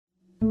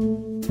Hi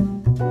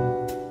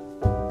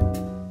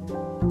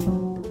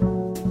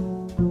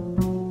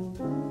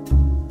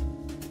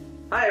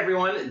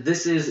everyone,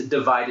 this is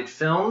Divided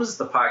Films,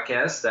 the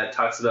podcast that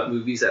talks about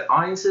movies that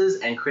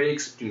audiences and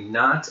critics do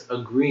not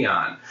agree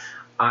on.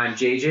 I'm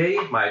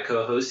JJ, my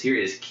co-host here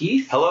is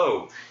Keith.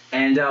 Hello.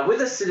 And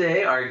with us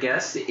today, our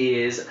guest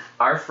is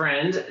our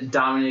friend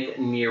Dominic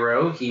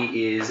Nero.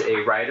 He is a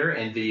writer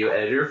and video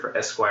editor for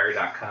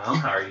Esquire.com.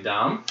 How are you,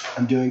 Dom?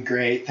 I'm doing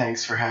great.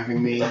 Thanks for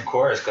having me. Of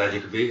course, glad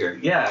you could be here.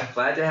 Yeah,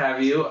 glad to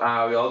have you.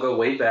 We all go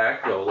way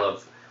back. We all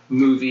love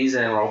movies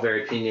and we're all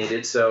very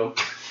opinionated, so...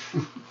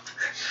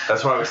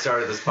 That's why we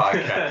started this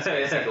podcast,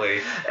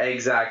 basically.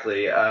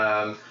 Exactly.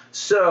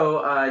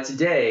 So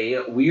today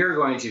we are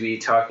going to be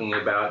talking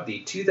about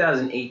the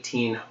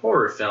 2018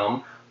 horror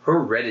film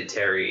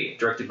Hereditary,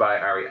 directed by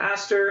Ari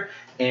Aster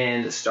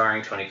and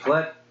starring Toni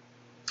Collette.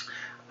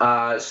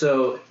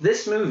 So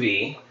this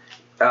movie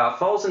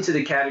falls into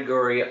the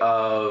category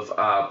of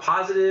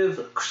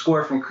positive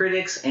score from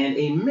critics and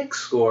a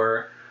mixed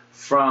score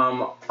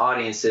from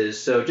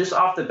audiences. So just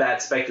off the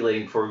bat,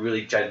 speculating before we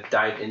really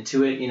dive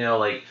into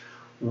it,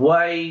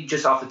 why,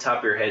 just off the top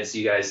of your heads, do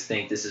you guys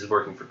think this is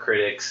working for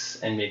critics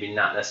and maybe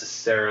not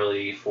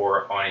necessarily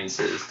for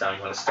audiences? Don,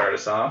 you want to start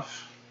us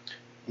off?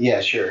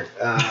 Yeah, sure.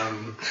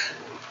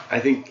 I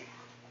think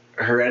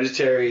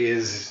Hereditary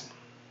is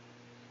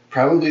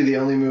probably the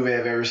only movie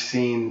I've ever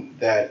seen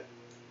that,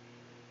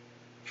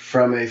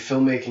 from a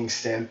filmmaking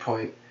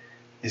standpoint,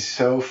 is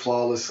so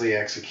flawlessly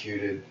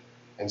executed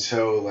and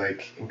so,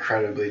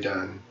 incredibly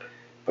done.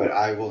 But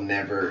I will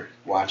never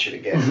watch it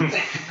again.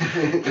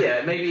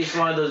 Yeah, maybe it's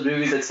one of those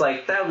movies that's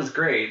like, that was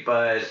great,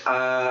 but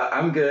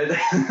I'm good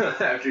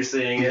after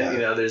seeing it.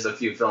 Yeah. There's a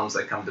few films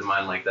that come to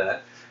mind like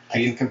that. I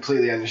can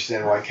completely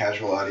understand why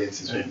casual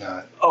audiences would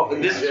not. Oh,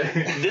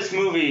 this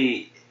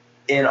movie,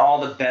 in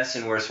all the best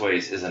and worst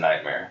ways, is a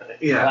nightmare.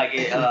 Yeah.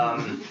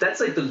 That's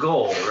the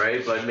goal,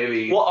 right? But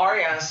maybe... Well,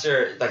 Ari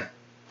Aster,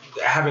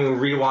 having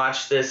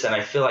rewatched this, and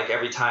I feel like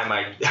every time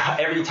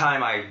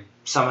I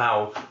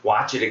somehow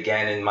watch it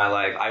again in my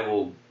life, I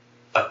will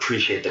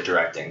appreciate the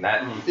directing.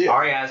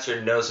 Ari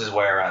Aster knows his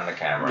way around the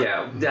camera.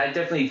 Yeah, that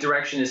definitely,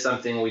 direction is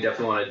something we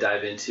definitely want to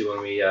dive into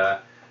when we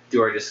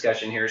do our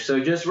discussion here.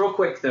 So just real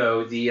quick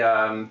though, the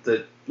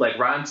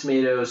Rotten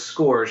Tomatoes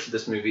scores for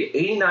this movie,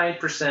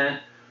 89%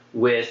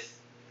 with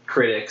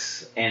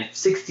critics and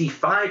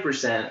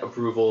 65%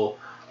 approval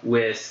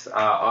with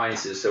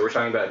audiences. So we're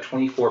talking about a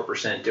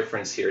 24%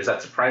 difference here. Is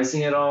that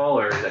surprising at all,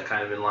 or is that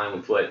kind of in line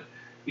with what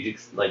you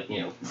just,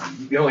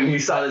 when you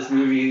saw this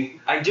movie?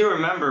 I do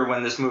remember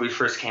when this movie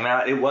first came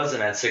out, it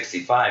wasn't at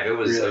 65. It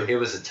was Really? It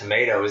was a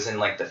tomato. It was in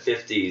the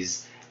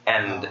 50s,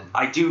 and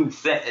I do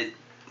think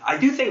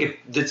if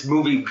this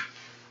movie,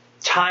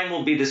 time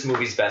will be this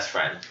movie's best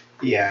friend.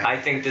 Yeah. I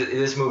think that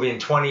this movie in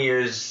 20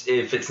 years,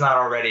 if it's not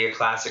already a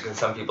classic in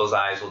some people's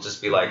eyes, will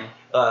just be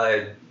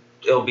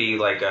it'll be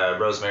like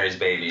Rosemary's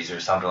Babies or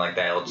something like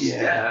that.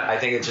 I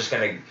think it's just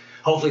gonna.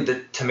 Hopefully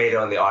the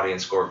tomato and the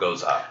audience score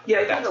goes up. Yeah,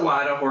 I think a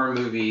lot of horror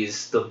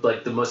movies,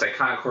 the most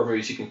iconic horror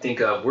movies you can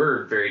think of,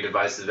 were very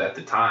divisive at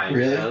the time.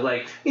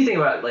 Really? You think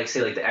about,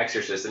 The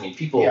Exorcist. I mean,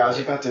 people... Yeah, I was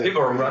about to...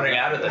 People were running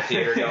out of the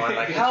theater going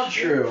how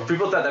true.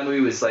 People thought that movie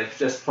was,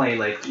 just plain,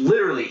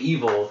 literally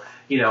evil,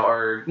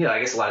 or, I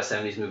guess a lot of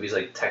 70s movies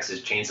like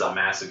Texas Chainsaw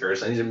Massacre.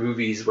 So these are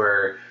movies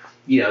where...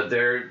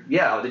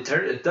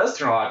 it does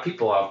turn a lot of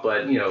people off,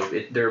 but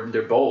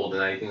they're bold,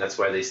 and I think that's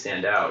why they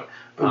stand out.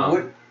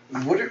 But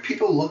what are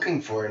people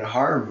looking for in a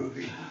horror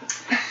movie?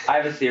 I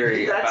have a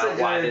theory about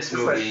why this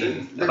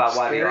movie, about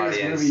why the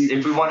audience.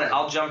 If we want to,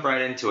 I'll jump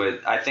right into it.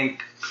 I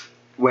think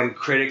when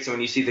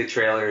you see the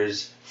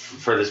trailers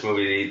for this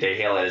movie, they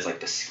hail it as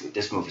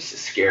this movie's the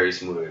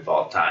scariest movie of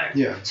all time.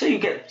 Yeah. So you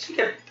get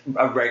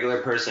a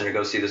regular person to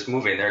go see this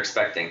movie, and they're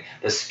expecting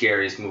the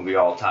scariest movie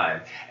of all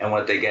time, and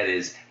what they get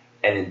is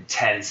an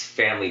intense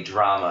family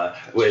drama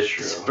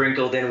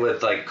sprinkled in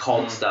with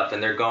cult stuff,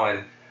 and they're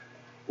going,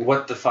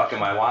 what the fuck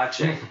am I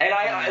watching? And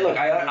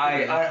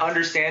I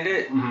understand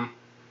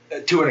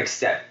it to an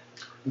extent,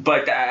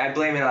 but I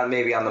blame it on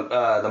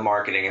the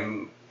marketing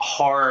and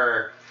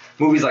horror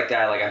movies like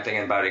that. I'm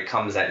thinking about It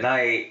Comes at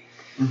Night.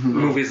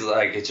 Movies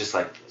it's just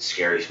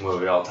scariest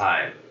movie of all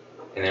time,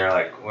 and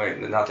they're wait,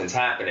 nothing's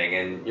happening,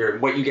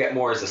 and what you get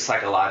more is a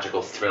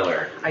psychological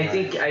thriller. I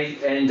think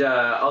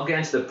I'll get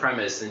into the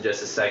premise in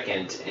just a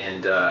second,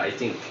 and I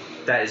think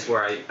that is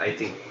where I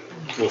think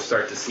we'll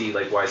start to see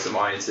why some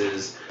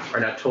audiences are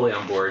not totally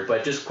on board.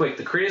 But just quick,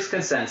 the critics'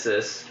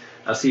 consensus,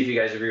 I'll see if you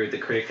guys agree with the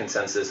critic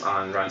consensus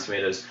on Rotten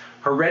Tomatoes.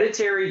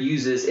 Hereditary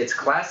uses its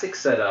classic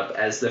setup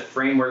as the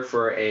framework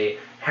for a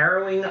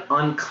harrowing,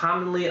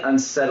 uncommonly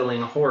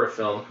unsettling horror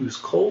film whose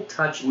cold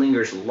touch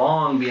lingers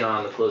long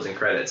beyond the closing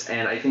credits.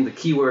 And I think the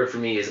key word for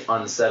me is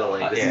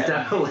unsettling. This is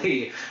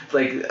definitely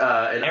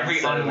an every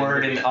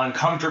unword and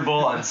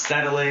uncomfortable,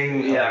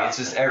 unsettling. Yeah, it's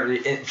just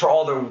for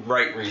all the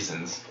right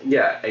reasons.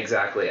 Yeah,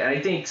 exactly. And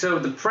I think so.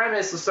 The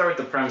premise. Let's start with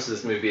the premise of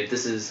this movie.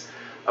 This is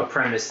a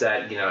premise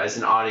that as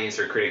an audience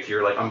or critic,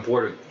 you're on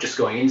board with just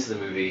going into the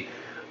movie.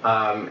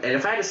 And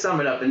if I had to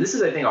sum it up, and this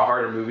is, I think, a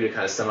harder movie to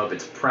kind of sum up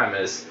its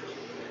premise,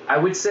 I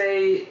would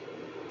say,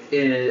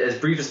 in as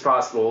brief as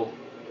possible,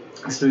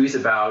 this movie's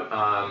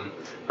about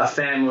a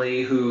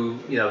family who,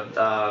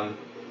 how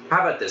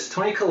about this?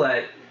 Toni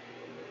Collette,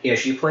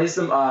 she plays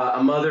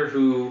a mother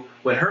who,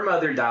 when her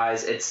mother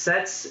dies, it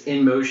sets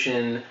in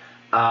motion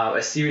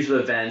a series of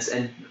events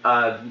and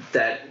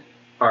that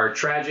are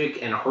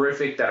tragic and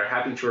horrific that are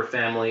happening to her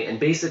family, and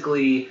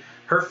basically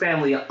her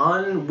family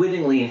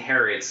unwittingly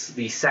inherits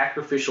the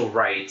sacrificial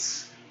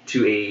rites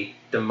to a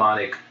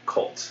demonic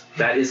cult.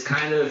 That is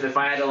kind of, if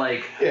I had to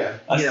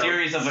a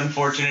series of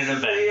unfortunate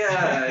events.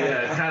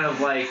 Yeah, kind of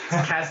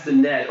cast the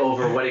net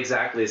over what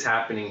exactly is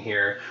happening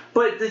here.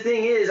 But the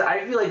thing is,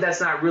 I feel like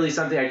that's not really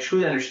something I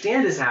truly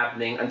understand is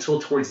happening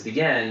until towards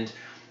the end.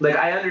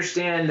 I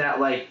understand that,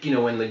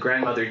 when the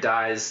grandmother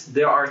dies,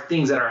 there are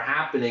things that are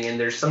happening, and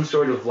there's some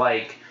sort of,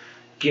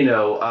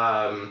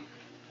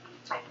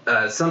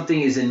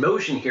 something is in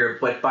motion here,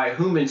 but by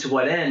whom and to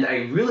what end,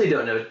 I really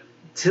don't know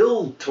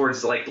till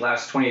towards, the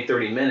last 20,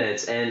 30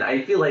 minutes, and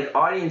I feel like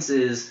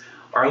audiences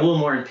are a little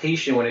more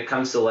impatient when it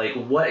comes to,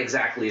 what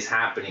exactly is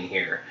happening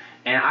here.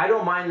 And I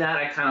don't mind that.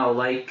 I kind of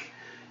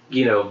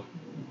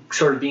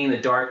sort of being in the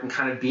dark and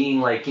kind of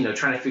being,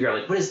 trying to figure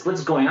out,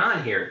 what's going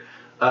on here.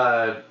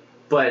 But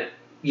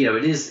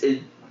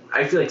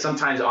I feel like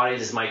sometimes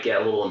audiences might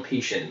get a little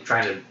impatient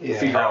trying to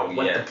figure out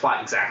what the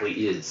plot exactly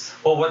is.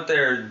 Well,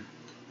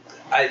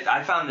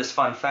 I found this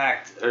fun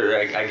fact, or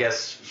I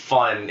guess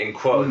fun in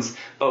quotes,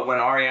 but when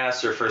Ari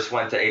Aster first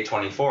went to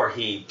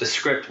A24, the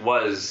script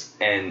was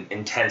an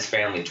intense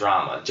family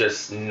drama,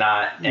 just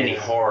not any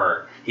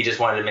horror. He just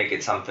wanted to make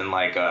it something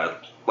like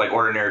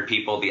ordinary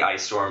people, the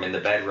ice storm in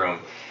the bedroom,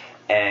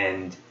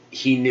 and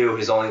he knew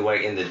his only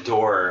way in the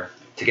door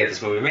to get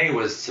this movie made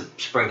was to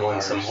sprinkle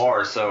in some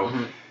horror. So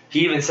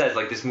he even says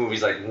this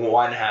movie's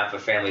one half a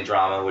family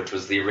drama, which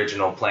was the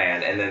original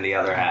plan, and then the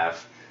other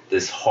half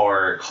this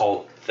horror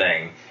cult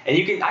thing.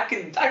 And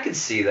I could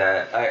see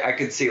that. I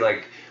could see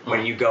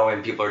when you go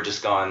in, people are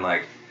just going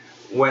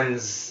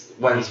when's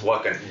this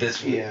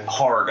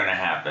horror gonna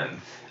happen?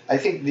 I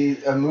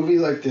think a movie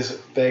like this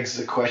begs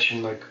the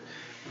question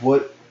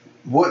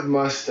what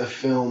must a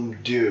film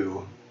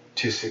do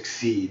to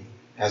succeed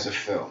as a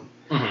film?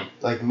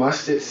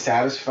 Must it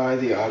satisfy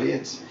the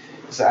audience?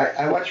 So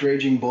I watched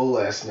Raging Bull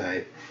last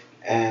night,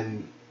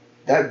 and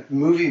that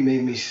movie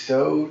made me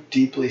so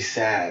deeply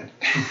sad.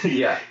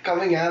 Yeah.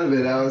 Coming out of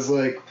it, I was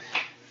like,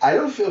 I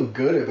don't feel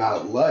good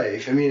about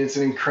life. I mean, it's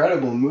an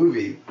incredible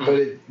movie, but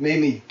it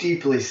made me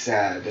deeply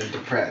sad and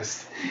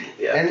depressed.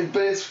 Yeah.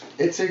 But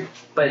it's a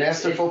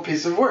masterful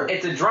piece of work.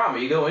 It's a drama.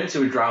 You go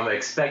into a drama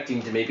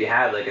expecting to maybe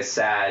have a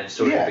sad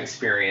sort of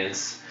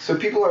experience. So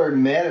people are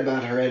mad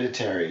about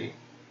Hereditary.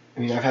 I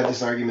mean, I've had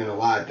this argument a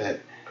lot that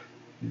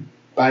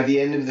by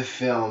the end of the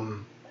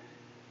film,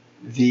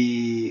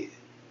 it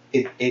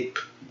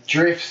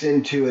drifts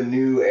into a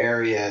new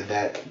area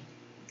that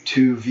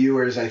to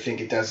viewers, I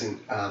think it doesn't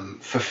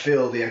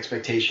fulfill the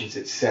expectations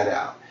it set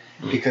out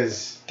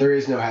because there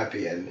is no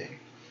happy ending.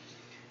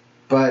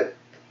 But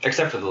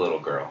except for the little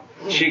girl,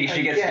 she gets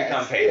to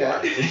become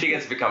Paimon. She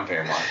gets to become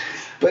Paimon.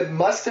 But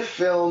must a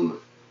film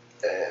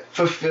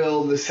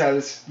fulfill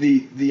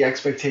the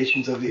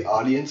expectations of the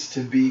audience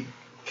to be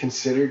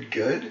considered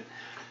good?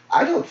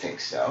 I don't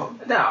think so.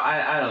 No,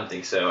 I don't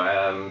think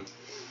so.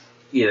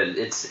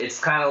 It's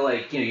kind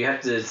of you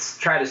have to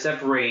try to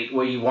separate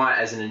what you want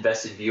as an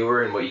invested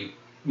viewer and what you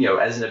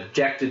as an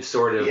objective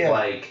sort of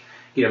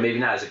maybe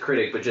not as a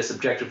critic, but just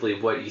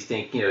objectively what you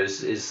think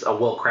is a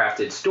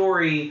well-crafted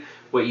story,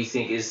 what you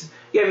think is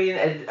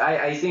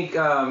I think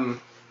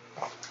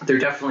there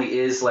definitely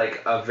is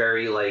a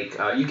very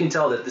you can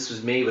tell that this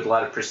was made with a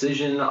lot of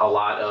precision, a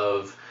lot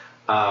of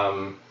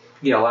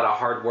a lot of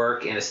hard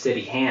work and a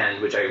steady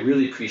hand, which I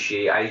really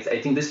appreciate. I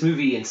think this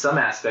movie, in some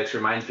aspects,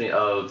 reminds me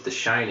of The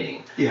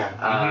Shining.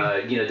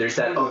 Yeah. There's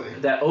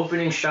that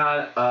opening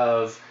shot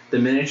of the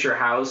miniature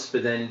house,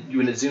 but then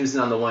when it zooms in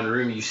on the one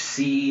room, you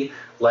see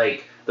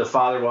the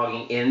father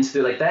walking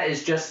into that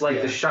is just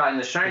the shot in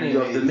The Shining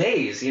of the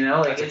maze.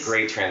 That's a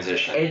great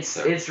transition.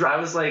 I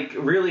was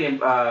really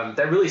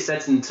that really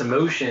sets into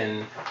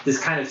motion this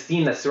kind of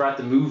theme that's throughout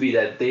the movie,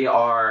 that they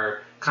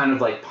are kind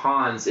of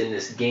pawns in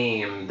this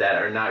game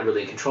that are not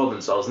really in control of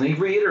themselves, and they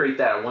reiterate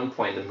that at one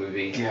point in the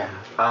movie. Yeah.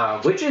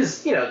 Which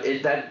is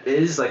that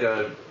is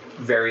a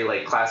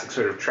very classic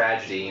sort of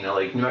tragedy. No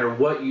matter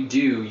what you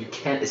do, you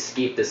can't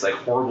escape this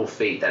horrible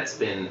fate that's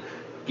been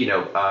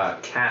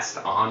cast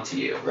onto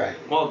you. Right.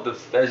 Well,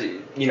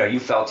 you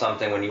felt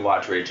something when you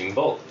watch Raging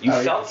Bull. You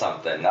felt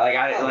something.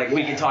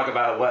 We can talk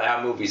about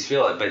how movies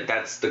feel it, but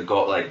that's the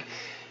goal.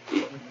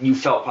 You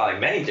felt probably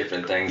many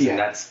different things, and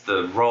that's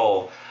the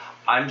role.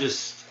 I'm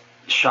just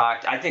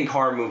shocked. I think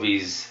horror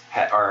movies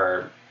it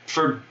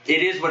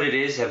is what it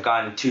is, have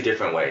gone two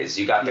different ways.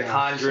 You got The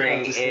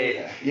Conjuring,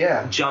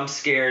 jump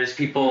scares,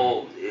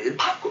 people,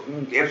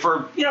 they're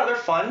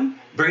fun,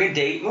 bring a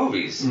date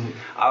movies.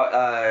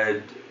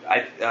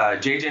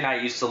 JJ and I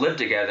used to live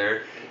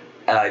together.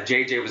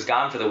 JJ was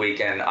gone for the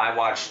weekend, I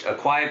watched A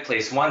Quiet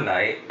Place one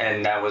night,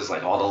 and that was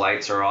like all the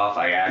lights are off.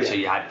 I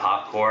actually had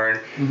popcorn,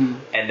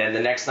 and then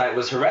the next night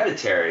was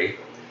Hereditary.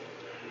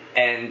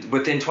 And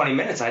within 20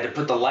 minutes, I had to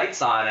put the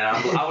lights on,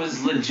 and I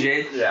was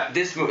legit.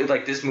 This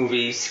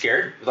movie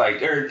scared, or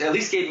at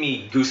least gave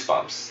me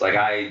goosebumps. Like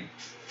I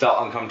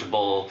felt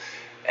uncomfortable,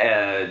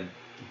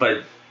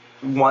 but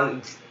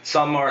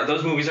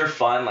those movies are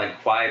fun,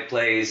 like Quiet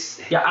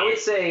Place. Yeah, I would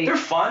say they're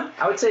fun.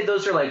 I would say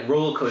those are like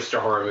roller coaster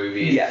horror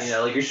movies. Yes. You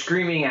know, like you're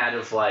screaming out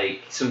of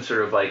like some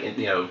sort of like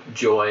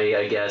joy,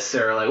 I guess,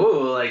 or like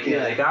whoa, like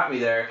they got me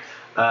there.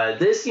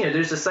 This,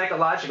 there's a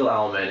psychological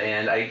element,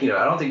 and I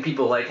don't think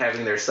people like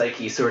having their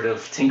psyche sort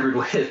of tinkered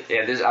with.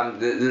 Yeah,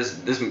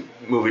 this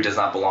movie does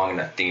not belong in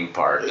a theme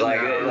park.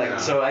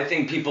 So I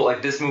think people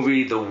like this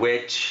movie, The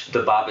Witch,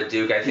 The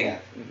Babadook. I think,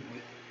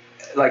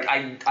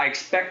 I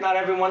expect not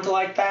everyone to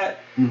like that,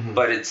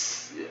 but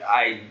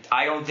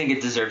I don't think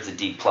it deserves a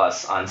D+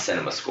 on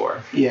Cinema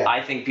Score. Yeah,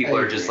 I think people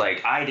are just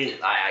like I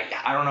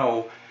don't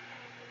know,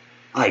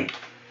 like.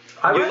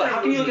 How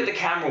can you look at the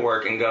camera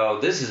work and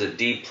go, this is a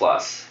D+?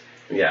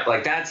 Yeah.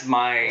 Like, that's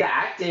my... The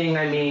acting,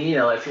 I mean,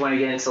 if you want to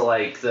get into,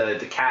 like,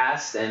 the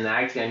cast and the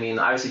acting, I mean,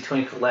 obviously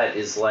Toni Collette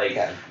is, like...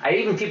 Yeah.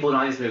 Even people in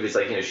all these movies,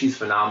 like, she's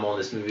phenomenal in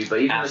this movie, but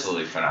even...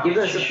 Absolutely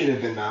phenomenal. She should have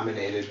been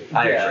nominated.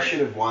 She should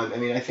have won. I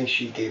mean, I think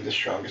she gave the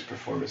strongest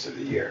performance of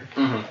the year.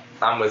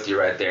 I'm with you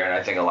right there, and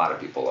I think a lot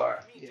of people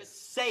are.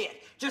 Just say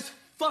it. Just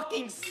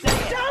fucking say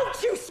it.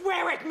 Don't you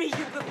swear at me,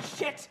 you little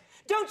shit!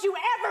 Don't you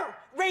ever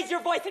raise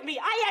your voice at me!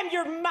 I am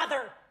your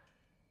mother!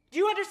 Do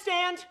you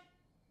understand?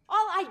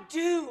 All I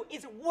do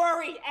is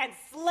worry and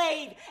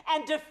slave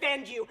and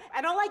defend you,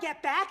 and all I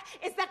get back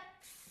is that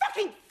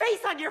fucking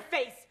face on your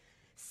face!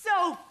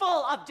 So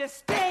full of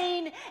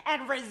disdain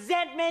and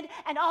resentment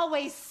and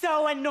always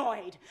so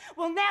annoyed.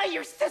 Well, now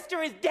your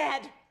sister is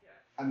dead!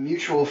 A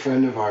mutual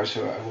friend of ours,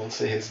 who I won't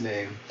say his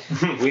name.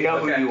 We know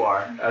who you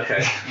are.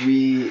 Okay.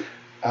 We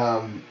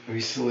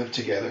used to live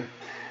together.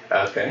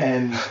 Okay.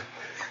 And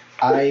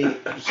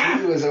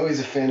he was always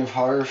a fan of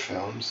horror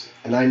films,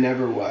 and I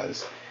never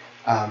was.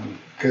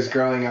 Because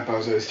growing up, I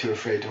was always too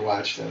afraid to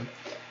watch them.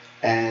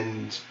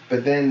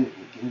 But then,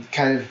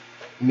 kind of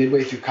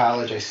midway through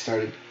college, I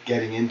started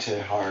getting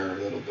into horror a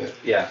little bit.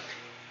 Yeah.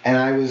 And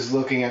I was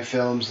looking at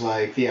films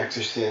like The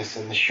Exorcist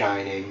and The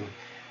Shining,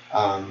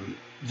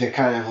 the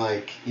kind of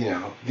like,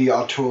 the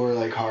auteur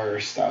like horror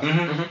stuff.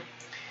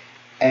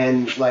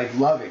 And like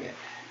loving it.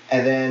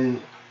 And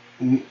then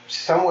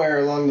somewhere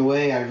along the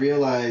way, I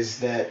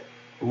realized that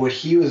what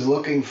he was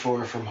looking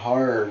for from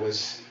horror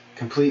was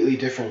completely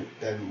different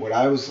than what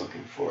I was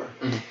looking for.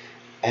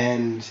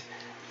 And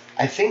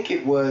I think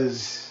it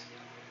was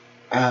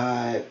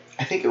The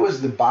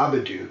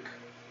Babadook.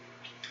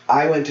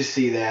 I went to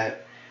see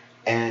that,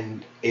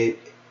 and it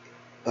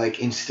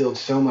like instilled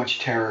so much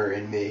terror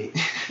in me.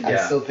 I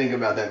still think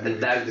about that movie.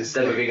 That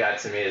movie got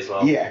to me as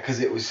well. Yeah, because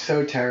it was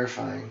so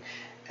terrifying.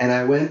 And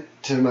I went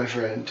to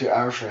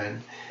our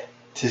friend,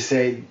 to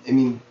say, I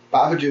mean,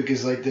 Babadook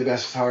is like the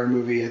best horror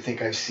movie I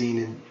think I've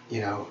seen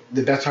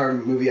the best horror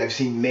movie I've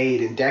seen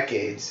made in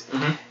decades.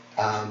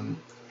 And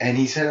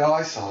he said, "Oh,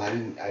 I saw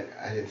it.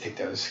 I didn't think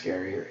that was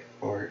scary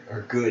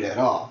or good at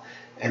all."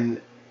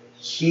 And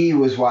he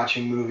was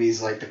watching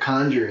movies like The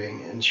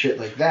Conjuring and shit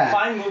like that.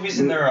 Fine movies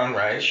in their own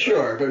right.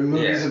 Sure, but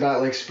movies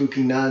about like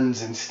spooky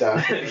nuns and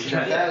stuff that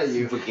jump out at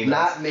you,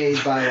 not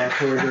made by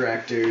auteur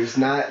directors,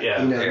 not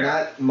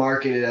not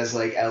marketed as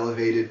like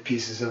elevated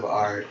pieces of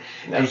art.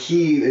 No. And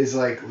he is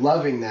like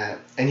loving that,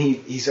 and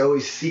he's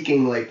always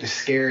seeking like the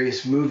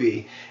scariest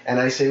movie. And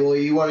I say, well,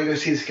 you want to go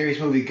see the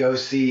scariest movie? Go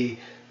see,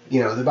 The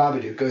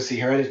Babadook. Go see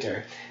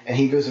Hereditary. And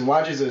he goes and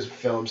watches those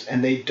films,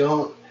 and they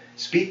don't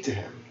speak to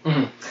him.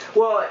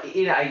 Well,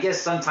 I guess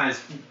sometimes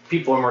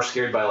people are more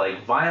scared by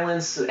like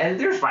violence, and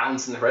there's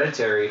violence in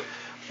Hereditary,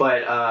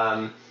 but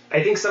I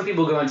think some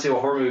people go into a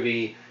horror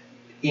movie,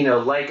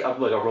 like a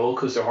roller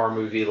coaster horror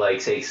movie, like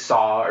say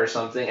Saw or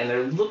something, and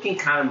they're looking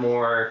kind of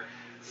more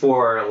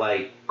for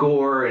like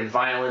gore and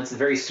violence and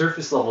very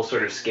surface level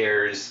sort of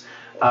scares.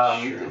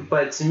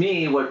 But to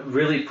me, what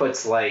really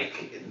puts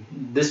like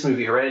this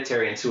movie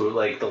Hereditary into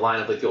like the line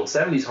of like the old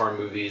 70s horror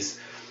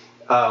movies,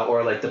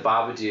 or like the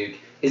Babadook,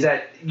 is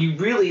that you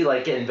really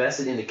like get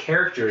invested in the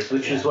characters,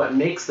 which is what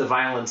makes the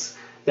violence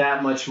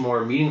that much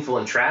more meaningful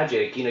and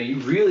tragic. You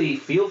really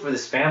feel for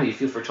this family. You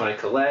feel for Toni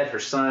Collette, her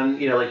son,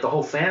 like the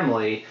whole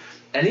family.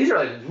 And these are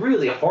like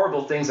really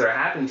horrible things that are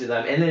happening to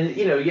them. And then,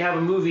 you have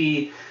a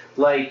movie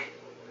like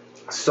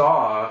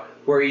Saw,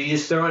 where you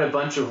just throw in a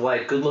bunch of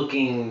like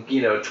good-looking,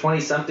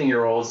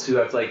 20-something-year-olds who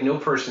have like no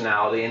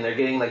personality, and they're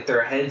getting like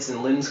their heads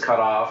and limbs cut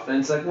off, and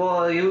it's like,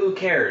 well, who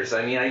cares?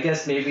 I mean, I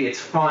guess maybe it's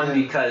fun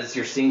because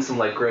you're seeing some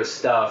like gross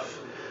stuff,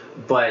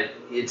 but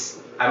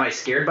am I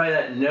scared by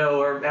that?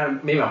 No, or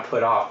maybe I'm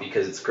put off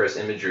because it's gross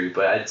imagery,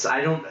 but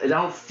I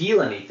don't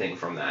feel anything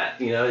from that.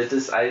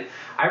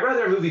 I'd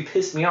rather a movie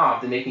piss me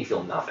off than make me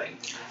feel nothing.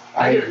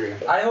 I agree.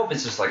 I hope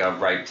it's just like a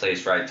right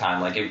place, right time.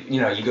 Like if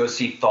you go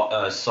see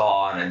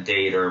Saw on a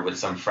date or with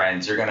some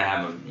friends, you're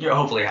gonna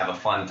hopefully have a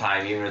fun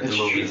time, even if the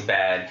movie's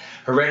bad.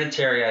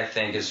 Hereditary, I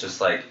think, is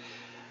just like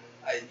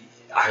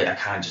I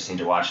kind of just need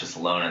to watch this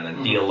alone and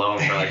then be alone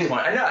for like 20.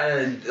 I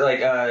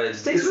know, it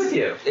sticks with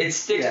you. It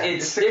sticks. Yeah,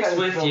 It sticks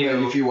with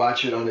you. If you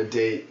watch it on a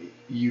date,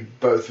 you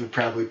both would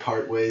probably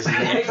part ways.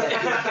 Even if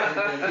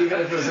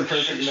it was a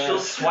perfect match. She'll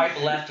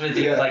swipe left with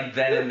you like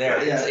then and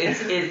there. Yeah.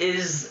 It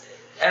is.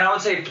 And I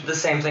would say the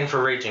same thing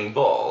for Raging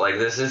Bull. Like,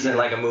 this isn't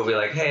like a movie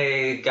like,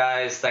 hey,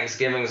 guys,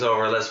 Thanksgiving's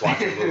over, let's watch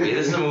a movie.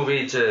 This is a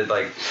movie to,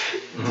 like...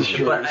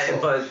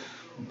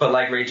 But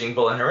like Raging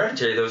Bull and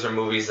Hereditary, those are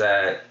movies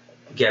that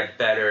get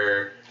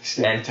better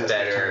and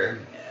better.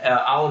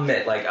 I'll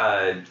admit, like,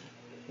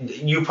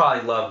 you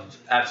probably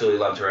absolutely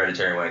loved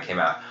Hereditary when it came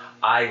out.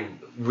 I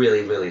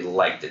really, really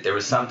liked it. There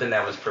was something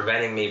that was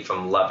preventing me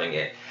from loving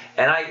it.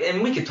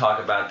 And we could talk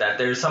about that.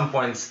 There's some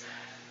points...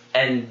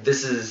 And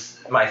this is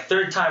my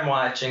third time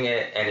watching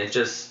it, and it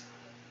just,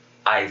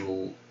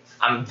 I'm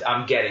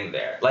getting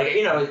there. Like,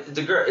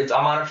 the girl,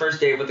 I'm on a first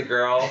date with a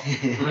girl,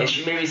 and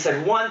she maybe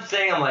said one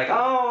thing, I'm like,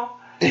 oh,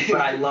 but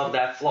I love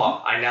that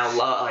flaw. I now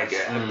love, like,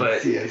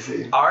 but I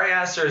see. Ari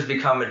Aster has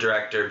become a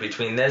director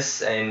between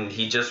this, and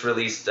he just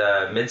released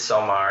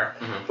Midsommar,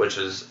 which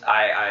was,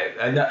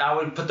 I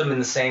would put them in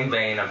the same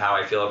vein of how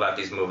I feel about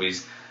these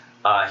movies.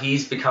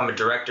 He's become a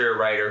director,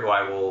 writer who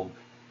I will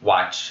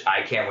watch.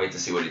 I can't wait to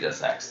see what he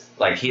does next.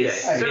 Like,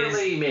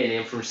 certainly made a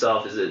name for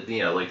himself. Is it,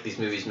 like, these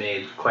movies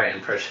made quite an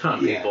impression on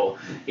people.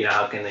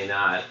 How can they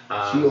not?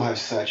 He will have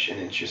such an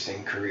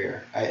interesting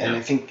career. And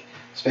I think,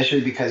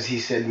 especially because he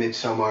said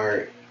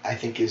Midsommar, I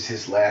think, is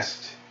his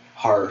last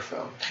horror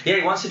film. Yeah,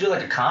 he wants to do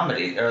like a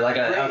comedy or like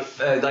I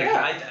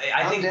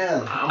think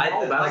down. I'm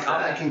all about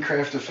that. I can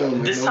craft a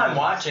film. This time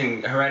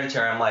watching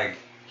Hereditary, I'm like,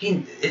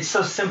 it's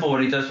so simple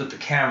what he does with the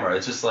camera.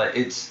 It's just like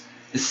it's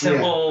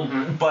simple,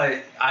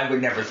 but I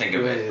would never think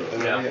of it.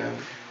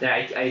 Yeah,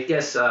 I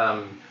guess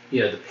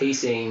the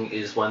pacing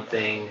is one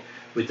thing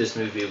with this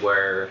movie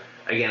where,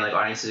 again, like,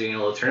 audiences are getting a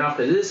little turned off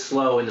because it is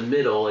slow in the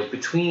middle, like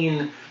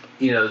between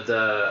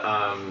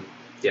the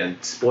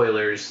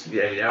spoilers. I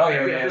mean,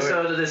 every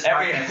episode of this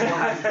podcast will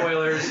have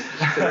spoilers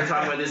because we're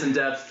talking about this in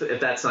depth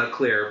if that's not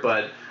clear.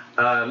 But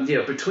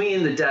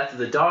between the death of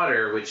the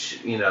daughter,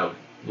 which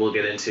we'll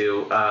get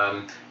into,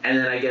 and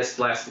then I guess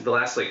the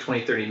last like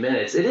 20-30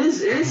 minutes, it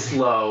is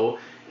slow.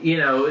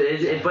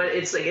 But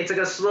it's like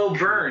a slow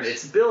burn.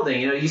 It's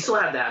building. You still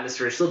have the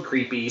atmosphere. It's still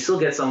creepy. You still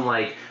get some,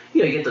 like,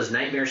 you get those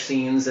nightmare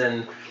scenes,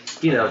 and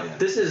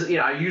this is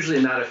I usually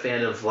am not a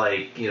fan of,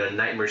 like,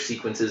 nightmare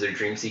sequences or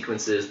dream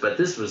sequences, but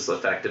this was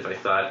effective, I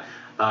thought,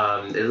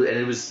 and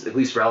it was at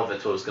least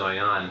relevant to what was going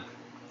on.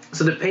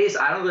 So the pace,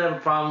 I don't really have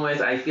a problem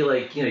with. I feel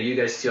like, you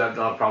guys too have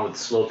a problem with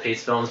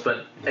slow-paced films.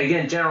 But,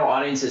 again, general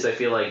audiences, I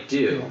feel like,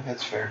 do. Yeah,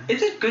 that's fair.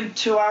 It's a good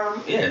 2 hour...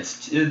 Yeah,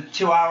 it's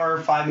 2 hour,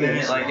 5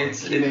 minute... Like,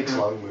 he makes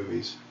long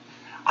movies.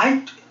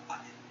 I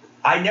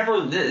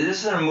never...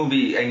 This is a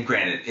movie, and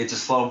granted, it's a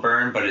slow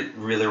burn, but it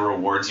really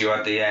rewards you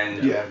at the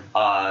end. Yeah.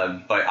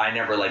 But I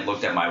never, like,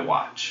 looked at my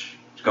watch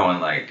going,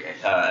 like...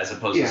 as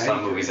opposed to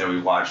some movies that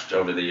we've watched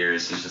over the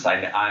years. It's just,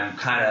 I'm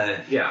kind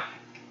of... Yeah.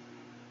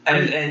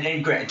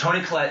 And great,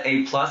 Toni Collette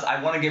A+.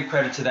 I want to give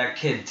credit to that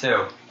kid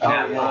too.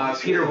 Peter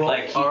Wolf Peter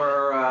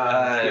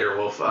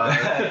Wolf,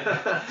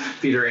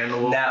 Peter and the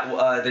Wolf.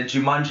 That the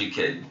Jumanji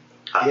kid.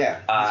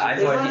 I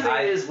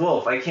thought he is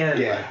Wolf. I can't.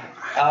 Yeah.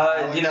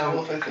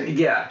 Wolf, I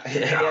think.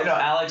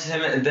 Alex,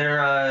 him,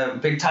 they're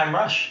Big Time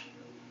Rush.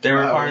 They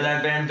were part of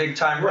that band, Big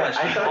Time Rush.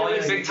 All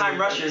you Big Time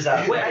Rushers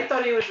out there. Wait, I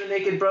thought he was the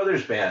Naked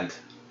Brothers band.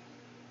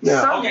 No.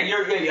 I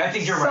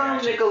think you're right.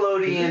 Some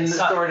Nickelodeon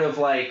sort of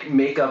like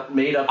made up. I'm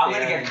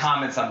gonna get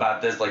comments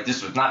about this. Like,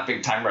 this was not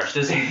Big Time Rush.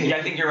 I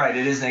think you're right.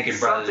 It is Naked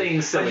Brothers.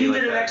 Something silly. But he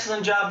did an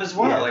excellent job as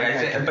well.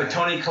 But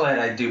Toni Collette,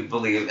 I do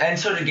believe, and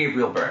so did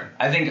Gabriel Byrne.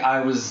 I think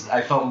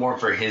I felt more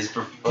for his.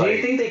 Do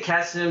you think they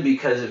casted him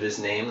because of his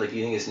name? Like, do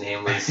you think his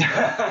name was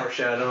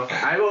foreshadow?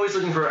 I'm always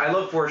looking for. I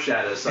love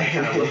foreshadows, so I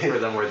kind of look for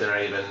them where they're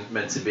not even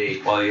meant to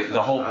be. Well,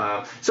 the whole.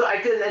 So I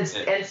could.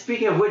 And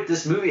speaking of which,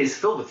 this movie is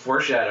filled with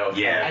foreshadow.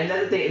 Yeah. And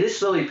another thing. It is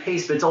slowly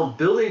paced, but it's all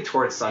building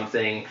towards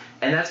something,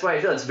 and that's why I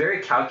feel it's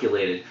very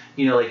calculated.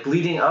 Like,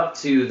 leading up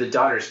to the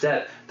daughter's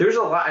death, there's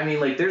a lot. I mean,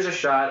 like, there's a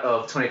shot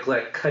of Toni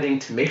Collette cutting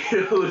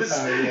tomatoes,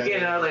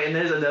 and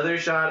there's another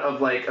shot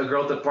of, like, a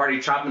girl at the party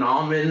chopping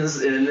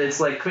almonds, and it's,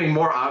 like, becoming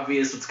more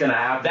obvious what's gonna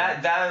happen.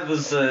 That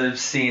was a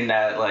scene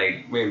that,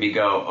 like, made me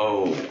go,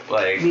 oh,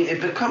 like. I mean, it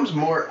becomes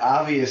more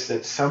obvious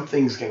that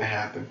something's gonna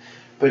happen,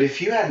 but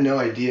if you had no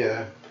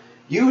idea,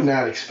 you would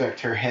not expect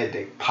her head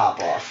to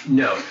pop off.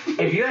 No.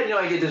 If you had no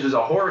idea this was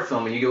a horror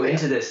film and you go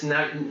into this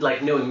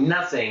like knowing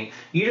nothing,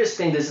 you just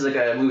think this is like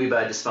a movie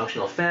about a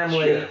dysfunctional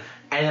family, and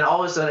then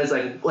all of a sudden it's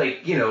like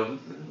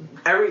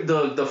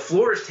the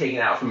floor is taken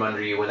out from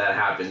under you when that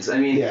happens. I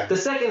mean, the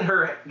second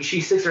she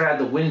sticks her head out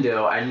the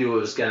window, I knew it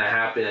was gonna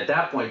happen at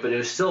that point, but it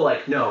was still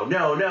like no, and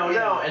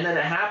then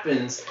it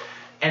happens,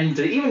 and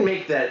to even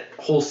make that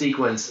whole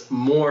sequence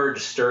more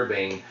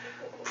disturbing.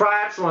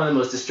 perhaps one of the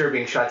most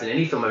disturbing shots in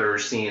any film I've ever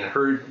seen.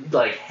 Her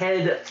like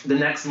head the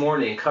next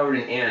morning covered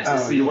in ants.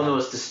 This would be one of the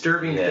most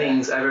disturbing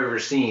things I've ever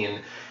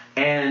seen.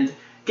 And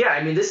yeah,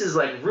 I mean, this is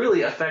like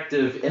really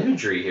effective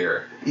imagery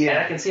here. Yeah. And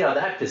I can see how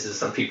that pisses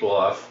some people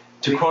off.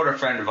 To quote a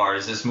friend of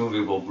ours, this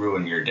movie will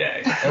ruin your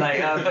day.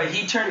 But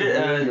he turned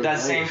it, that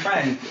same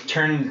friend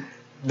turned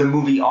the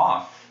movie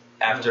off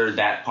after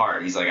that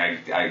part. He's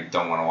like, I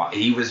don't want to watch.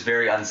 He was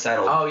very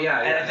unsettled. Oh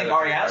yeah. And I think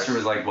Ari Aster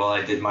was like, well,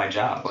 I did my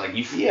job. Like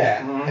you.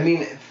 Yeah. I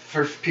mean,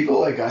 for people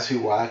like us who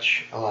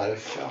watch a lot of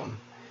film,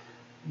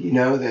 you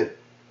know that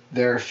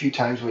there are a few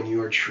times when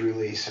you are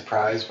truly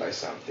surprised by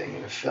something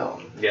in a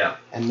film. Yeah.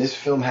 And this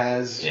film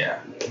has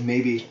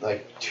maybe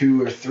like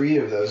 2 or 3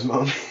 of those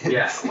moments.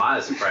 Yeah, a lot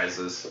of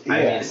surprises. Yeah.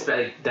 I mean,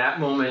 like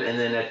that moment, and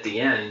then at the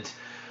end.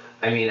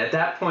 I mean, at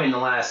that point in the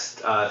last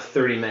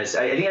 30 minutes,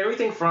 I think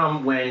everything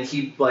from when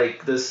he,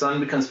 like, the son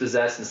becomes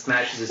possessed and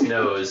smashes his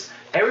nose,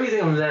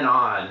 everything from then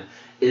on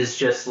is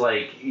just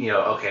like, you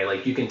know, okay,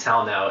 like, you can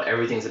tell now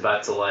everything's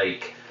about to,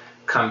 like,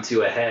 come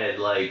to a head,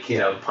 like, you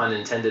know, pun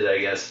intended, I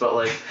guess, but,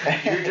 like,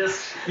 you're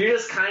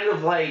just kind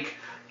of, like,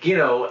 you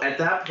know, at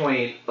that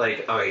point,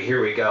 like, okay,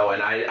 here we go,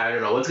 and I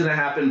don't know what's going to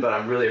happen, but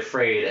I'm really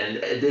afraid, and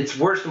it's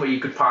worse than what you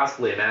could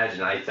possibly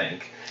imagine, I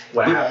think,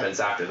 what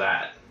happens after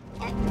that.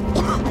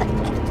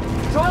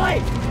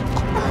 Charlie!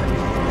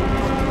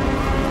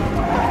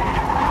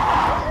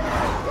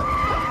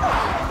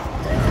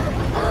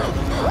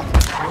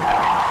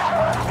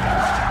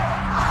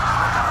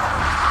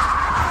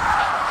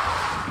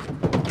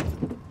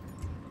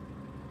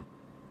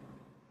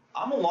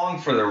 I'm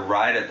along for the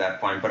ride at that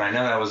point, but I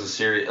know that was a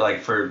serious,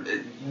 like, for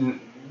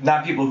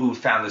not people who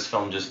found this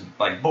film just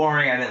like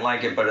boring, I didn't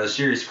like it, but a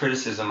serious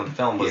criticism of the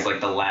film was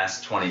like the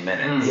last 20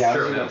 minutes. Yeah, I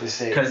was about to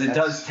say, because it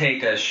does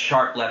take a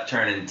sharp left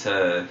turn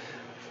into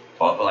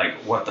like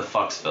what the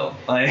fucksville.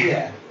 Like,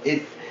 yeah,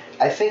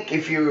 I think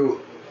if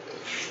you,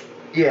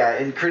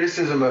 in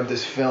criticism of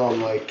this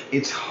film, like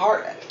it's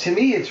hard to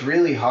me. It's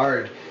really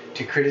hard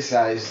to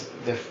criticize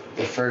the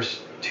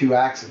first 2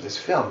 acts of this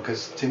film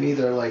because to me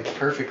they're like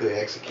perfectly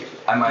executed.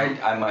 I'm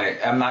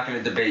not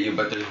going to debate you,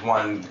 but there's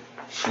one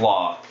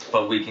flaw,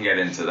 but we can get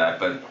into that.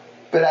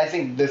 But I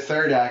think the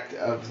 3rd act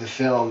of the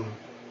film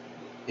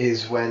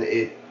is when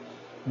it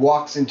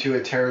walks into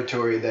a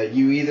territory that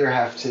you either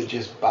have to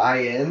just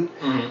buy in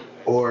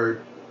or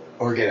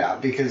get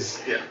out because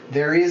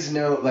there is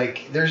no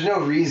there's no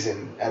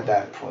reason at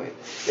that point.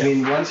 I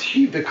mean, once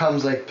she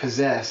becomes like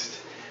possessed,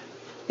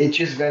 it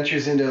just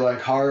ventures into like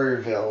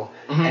Horrorville,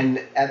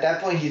 and at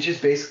that point he's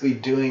just basically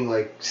doing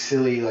like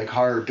silly like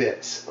horror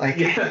bits. Like,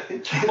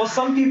 well,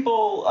 some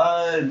people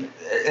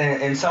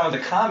in some of the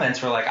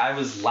comments were like, I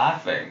was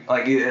laughing.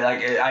 Like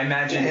I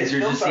imagine as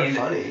you're just seeing.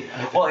 Funny.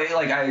 Well,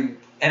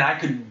 I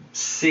could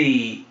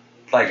see.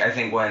 Like, I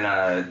think when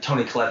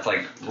Toni Collette's,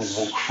 like,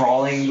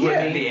 crawling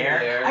in the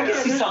air, I could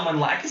see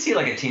someone, I could see,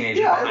 like, a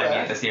teenager behind me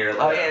at the theater.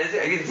 Like,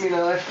 you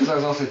know, that's because I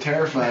was also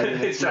terrified.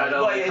 It's a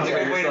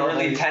good way to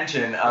relieve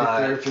tension. My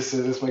therapist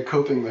says it's my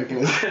coping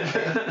mechanism.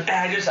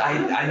 And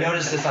I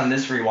noticed this on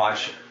this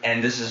rewatch,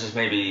 and this is just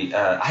maybe,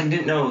 I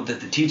didn't know that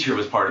the teacher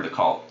was part of the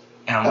cult.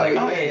 And I'm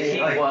like, he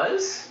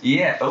was?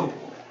 Yeah, oh.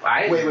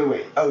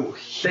 Wait. Oh,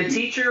 the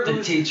teacher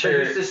who's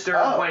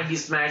disturbed when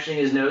he's smashing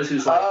his nose,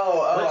 who's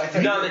like...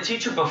 the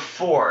teacher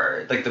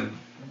before, like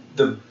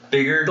the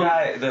bigger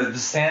guy, the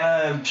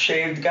Santa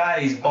shaved guy,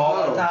 he's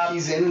bald on top.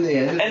 He's in the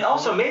end. And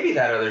also maybe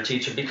that other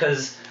teacher,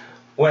 because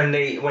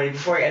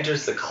before he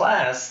enters the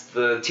class,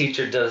 the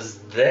teacher does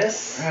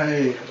this.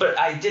 Right. But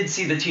I did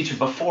see the teacher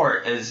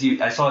before,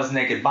 I saw his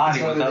naked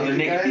body with other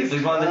naked people.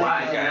 He's one of the naked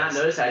guys. I did not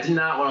notice that. I did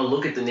not want to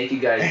look at the naked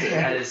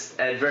guys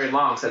at very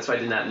long, so that's why I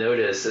did not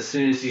notice. As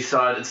soon as you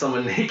saw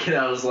someone naked,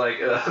 I was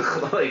like,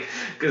 ugh, like,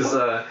 because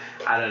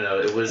I don't know,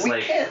 it was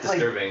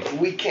disturbing.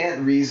 We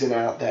can't reason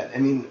out that. I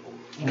mean,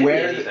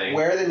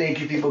 where the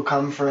naked people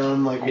come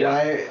from, like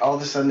why all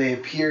of a sudden they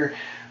appear.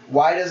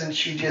 Why doesn't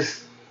she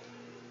just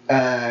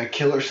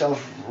kill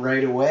herself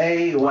right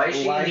away? Why is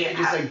she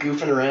just like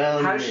goofing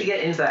around? How did she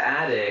get into the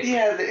attic?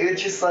 Yeah,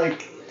 it's just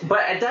like.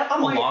 But at that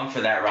point, I'm along for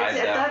that ride.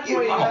 At that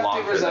point, you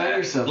have to resign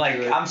yourself. Like,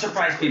 I'm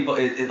surprised people.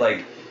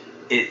 I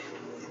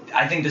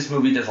think this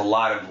movie does a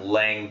lot of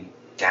laying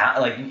down.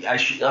 Like,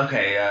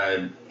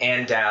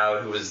 Ann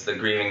Dowd, who was the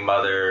grieving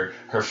mother,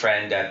 her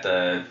friend at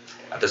the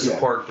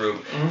support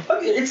group.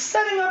 It's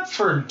setting up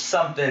for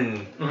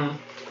something.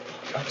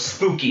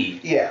 Spooky.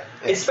 Yeah.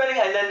 It's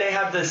and then they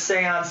have the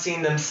seance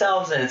scene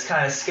themselves, and it's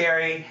kind of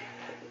scary.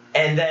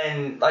 And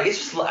then, like, it's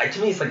just, to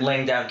me, it's like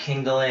laying down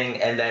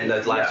kindling, and then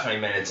the last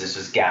 20 minutes is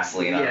just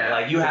gasoline.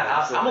 Like,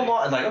 I'm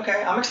along, like,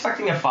 okay, I'm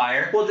expecting a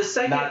fire. Well, the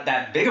second. Not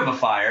that big of a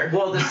fire.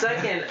 Well, the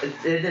second,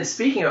 and then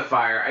speaking of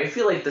fire, I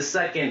feel like the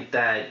second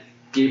that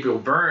Gabriel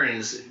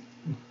burns,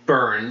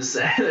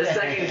 the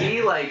second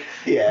he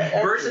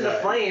bursts into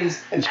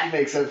flames, and she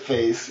makes that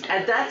face.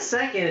 At that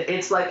second,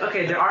 it's like,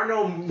 okay, there are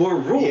no more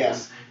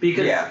rules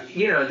because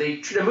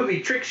the movie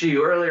tricks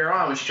you earlier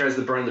on when she tries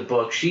to burn the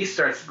book. She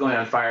starts going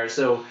on fire,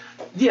 so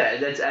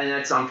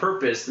that's on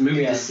purpose. The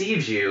movie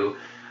deceives you,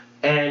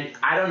 and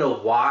I don't know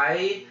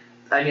why.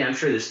 I mean, I'm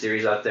sure there's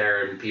theories out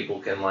there and people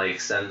can like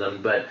send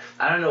them, but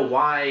I don't know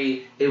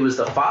why it was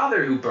the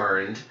father who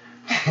burned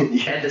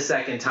at the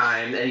second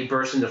time and he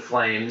burst into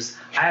flames.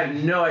 I have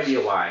no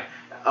idea why.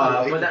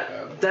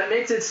 But that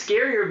makes it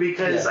scarier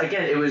because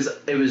again, it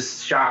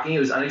was shocking, it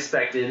was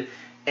unexpected,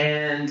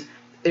 and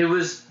it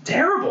was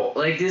terrible.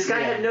 Like, this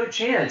guy had no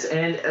chance.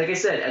 And like I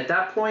said, at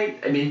that point,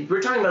 I mean,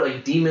 we're talking about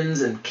like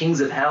demons and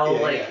kings of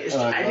hell.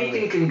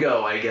 Anything can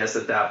go, I guess,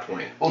 at that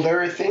point. Well, there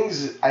are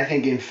things I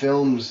think in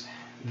films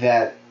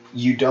that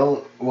you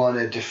don't want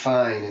to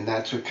define, and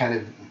that's what kind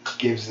of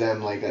gives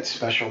them like that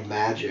special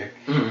magic.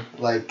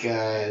 Mm-hmm. Like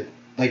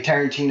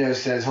Tarantino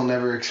says he'll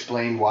never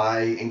explain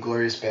why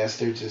Inglourious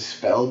Basterds is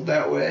spelled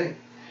that way.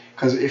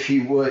 Because if he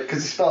would,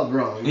 because it's spelled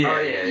wrong.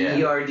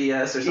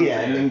 ERDS or something.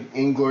 Yeah, and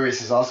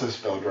Inglourious is also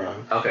spelled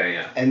wrong. Okay,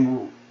 yeah.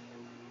 And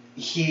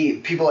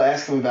people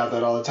ask him about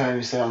that all the time.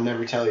 He said, "I'll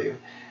never tell you,"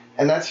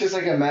 and that's just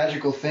like a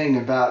magical thing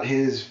about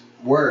his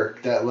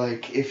work that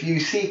like if you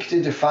seek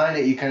to define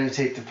it, you kind of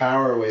take the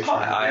power away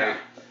from it.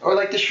 Or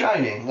like The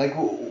Shining, like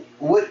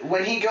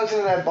when he goes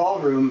into that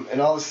ballroom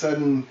and all of a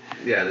sudden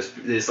there's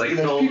like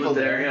there's people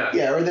there,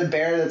 or the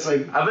bear that's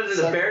like I bet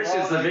the bear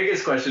suit's the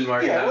biggest question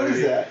mark. Yeah, what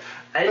is that?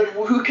 But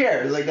who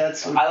cares? Like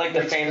that's. I like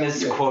the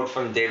famous quote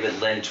from David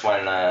Lynch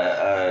when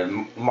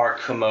Mark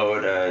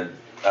Kermode,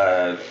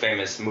 a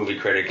famous movie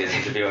critic, is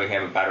interviewing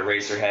him about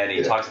Eraserhead, and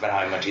he talks about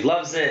how much he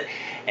loves it,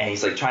 and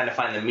he's like trying to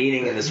find the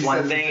meaning in this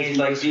one thing. He's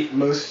like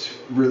most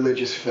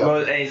religious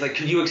film. And he's like,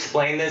 "Could you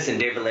explain this?" And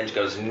David Lynch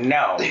goes,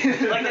 "No." Like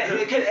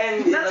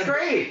and that's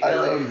great. I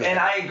love that. And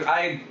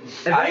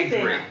I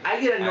agree. I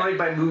get annoyed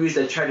by movies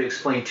that try to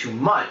explain too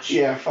much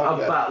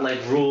about like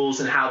rules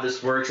and how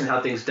this works and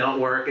how things don't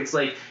work. It's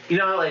like,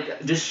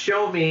 like just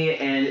show me,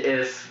 and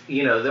if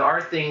there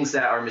are things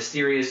that are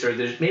mysterious or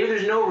there's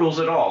no rules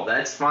at all,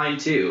 that's fine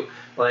too.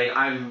 Like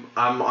I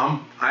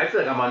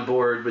feel like I'm on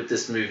board with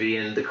this movie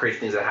and the crazy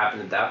things that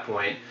happened at that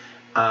point.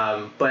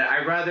 But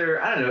I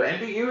don't know,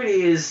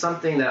 ambiguity is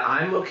something that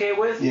I'm okay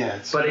with. Yeah.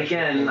 But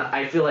again,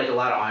 I feel like a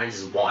lot of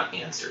audiences want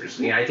answers.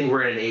 I think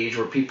we're in an age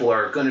where people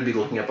are going to be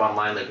looking up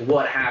online, like,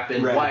 what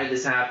happened? Right. Why did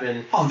this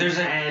happen? Oh,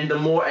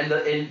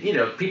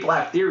 and people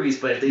have theories,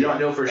 but if they don't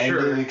know for sure.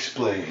 And then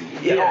explain.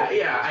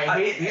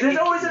 There's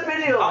always a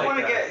video. I want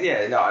to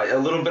get a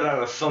little bit on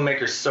a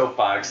filmmaker's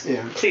soapbox.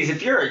 Yeah. Please,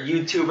 if you're a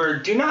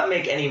YouTuber, do not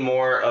make any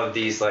more of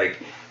these like.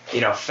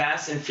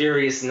 Fast and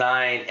Furious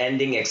 9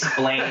 ending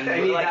explained.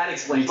 I need that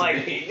explained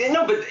to me.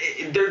 No, but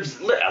there's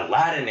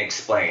Aladdin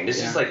explained.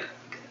 It's just like,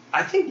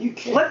 I think you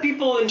can let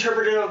people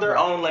interpret it on their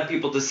own. Let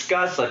people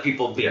discuss. Let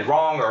people be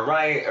wrong or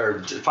right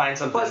or find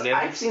something new.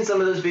 I've seen some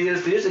of those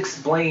videos. They just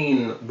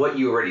explain what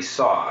you already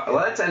saw. A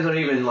lot of times, I don't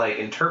even like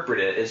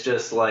interpret it. It's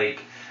just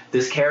like,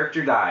 this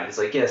character died. It's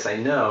like, yes, I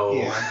know.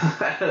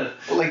 Yeah.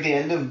 Well, like the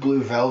end of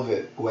Blue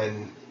Velvet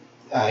when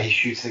he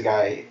shoots the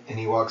guy and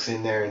he walks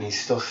in there and he's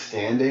still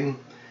standing.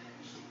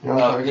 You know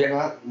what I'm talking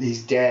about?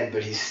 He's dead,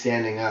 but he's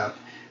standing up.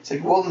 It's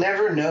like, we'll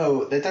never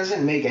know. That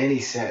doesn't make any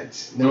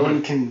sense. No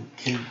one can.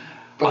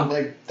 But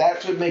like,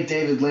 that's what made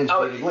David Lynch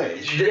David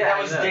Lynch. That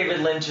was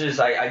David Lynch's.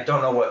 I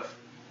don't know what.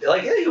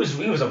 Like, he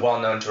was a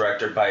well-known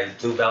director by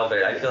Blue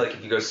Velvet. I feel like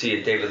if you go see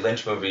a David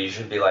Lynch movie, you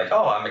should be like,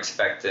 oh, I'm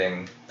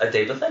expecting a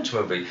David Lynch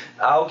movie.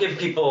 I'll give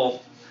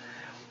people.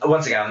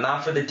 Once again, I'm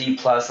not for the D+.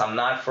 I'm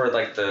not for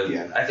like the.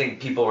 Yeah. I think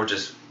people were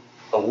just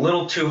a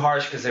little too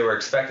harsh because they were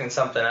expecting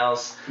something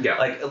else. Yeah.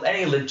 Like,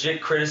 any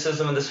legit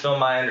criticism of this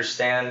film, I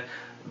understand,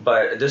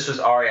 but this was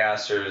Ari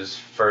Aster's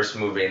first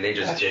movie, and they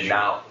just did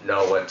not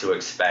know what to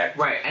expect.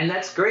 Right, and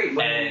that's great.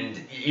 And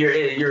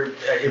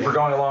if we're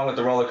going along with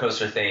the roller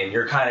coaster theme,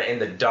 you're kind of in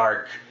the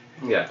dark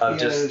of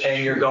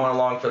and you're going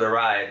along for the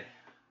ride.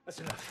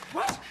 Listen,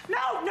 what?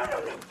 No.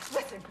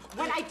 Listen,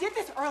 when I did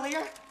this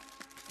earlier,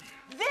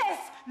 this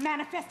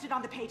manifested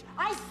on the page.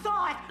 I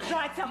saw it.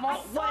 Draw it some more.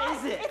 What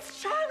is it?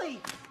 It's Charlie.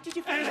 Did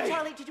you find it,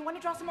 Charlie? Did you want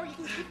to draw some more? You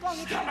can keep going.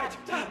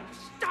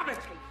 Stop it.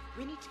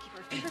 We need to keep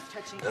our fingers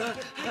touching.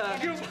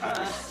 You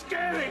are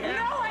scaring him.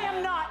 No, I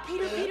am not.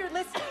 Peter,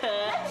 listen.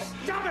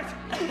 Stop it.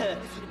 Listen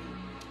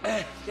to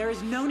me. There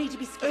is no need to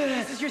be scared.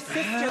 This is your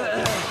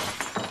sister.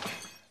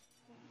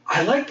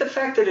 I like the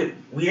fact that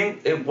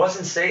it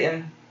wasn't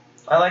Satan.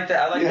 I like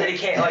that. I like that he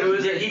can't. Like, it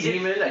was a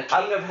demon, a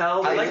king of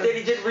hell. I like that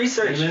he did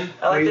research.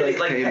 I like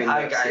that he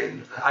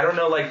I don't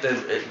know like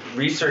the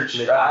research.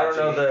 I don't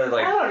know the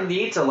like. I don't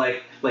need to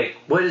like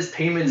what is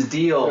Payman's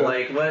deal?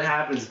 Like what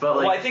happens? But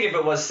like. Well, I think if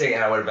it was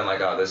Satan, I would have been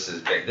like, oh, this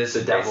is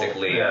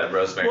basically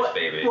Rosemary's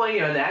Baby. Well,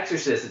 in The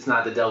Exorcist, it's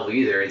not the devil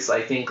either. It's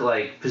I think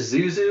like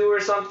Pazuzu or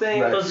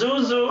something. Right.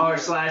 Pazuzu.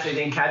 Or / I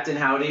think Captain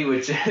Howdy,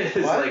 which is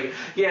like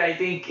I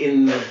think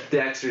in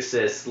The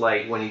Exorcist,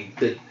 like when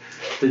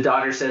the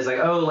daughter says like,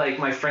 oh, like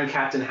my friend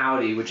Captain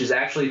Howdy, which is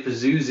actually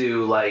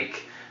Pazuzu,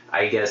 like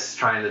I guess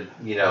trying to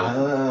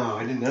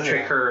I didn't know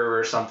trick her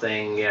or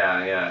something.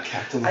 Yeah.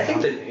 Captain I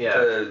think Howdy.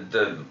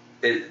 that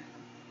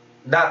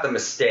not the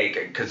mistake,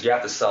 because you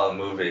have to sell a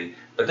movie,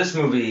 but this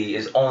movie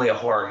is only a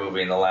horror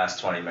movie in the last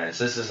 20 minutes.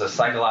 This is a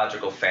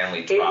psychological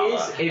family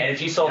drama. And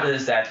if you sold it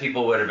as that,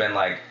 people would have been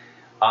like,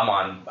 I'm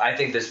on. I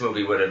think this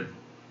movie would have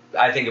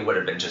I think it would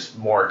have been just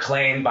more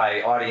acclaimed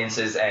by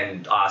audiences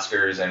and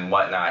Oscars and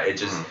whatnot. It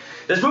just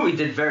this movie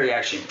did very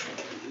actually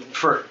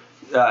for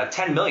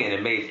 10 million.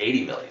 It made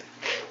 80 million.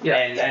 Yeah,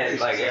 and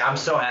like I'm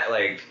so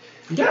like.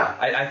 Yeah,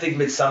 I think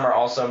Midsommar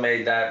also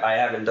made that. I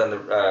haven't done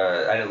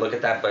I didn't look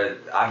at that, but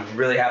I'm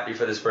really happy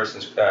for this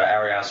person's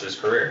Ari Aster's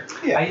career.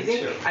 Yeah, I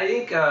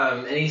think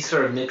any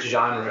sort of mixed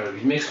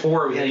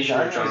horror with any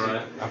sort of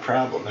genre. A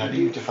problem. How do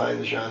you define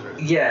the genre?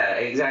 Yeah,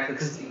 exactly.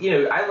 Because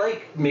I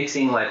like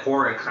mixing like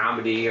horror and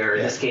comedy, or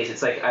in this case,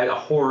 it's like a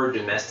horror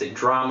domestic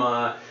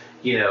drama.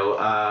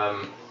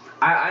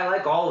 I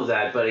like all of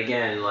that, but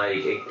again,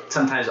 like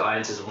sometimes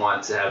audiences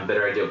want to have a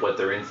better idea of what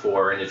they're in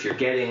for, and if you're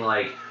getting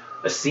like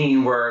a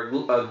scene where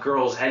a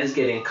girl's head is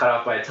getting cut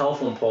off by a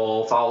telephone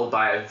pole, followed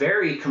by a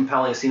very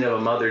compelling scene of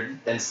a mother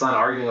and son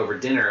arguing over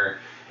dinner,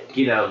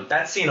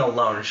 that scene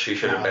alone, she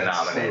should have been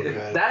nominated.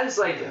 So that is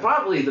like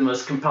probably the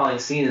most compelling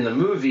scene in the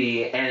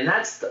movie, and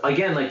that's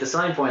again like the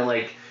selling point.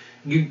 Like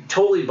you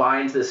totally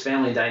buy into this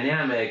family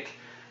dynamic,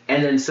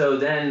 and then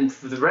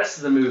for the rest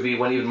of the movie,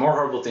 when even more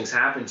horrible things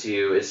happen to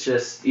you, it's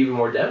just even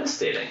more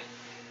devastating.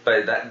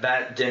 But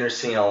that dinner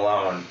scene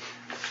alone.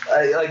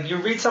 Like you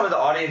read some of the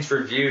audience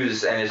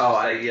reviews and it's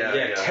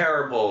just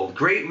terrible,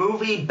 great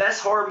movie,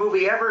 best horror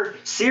movie ever,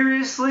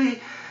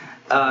 seriously.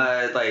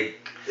 At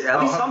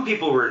least some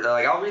people were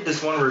like, I'll read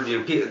this one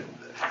review.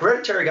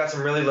 Hereditary got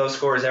some really low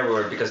scores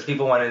everywhere because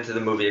people went into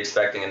the movie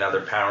expecting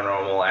another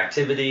Paranormal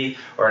Activity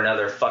or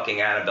another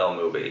fucking Annabelle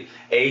movie.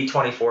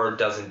 A24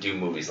 doesn't do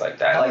movies like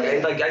that.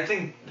 I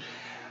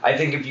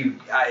think if you,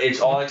 it's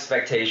all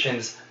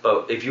expectations.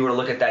 But if you were to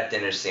look at that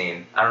dinner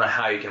scene, I don't know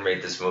how you can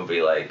rate this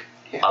movie like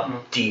a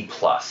D+.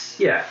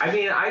 Yeah, I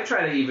mean, I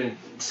try to even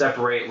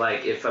separate,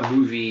 like, if a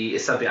movie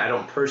is something I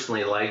don't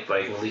personally like, but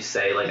I can at least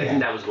say, like, I think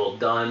that was well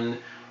done,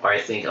 or I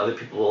think other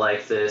people will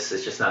like this,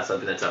 it's just not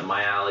something that's up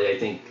my alley. I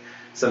think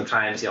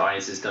sometimes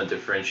audiences don't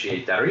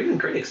differentiate that, or even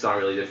critics don't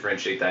really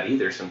differentiate that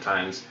either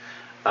sometimes.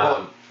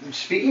 Well,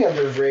 speaking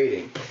of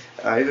rating,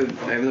 I'm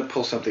going to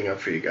pull something up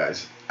for you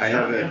guys. I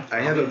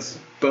have a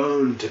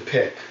bone to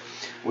pick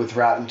with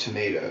Rotten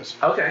Tomatoes.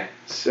 Okay.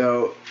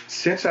 So,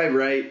 since I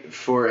write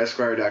for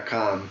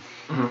Esquire.com,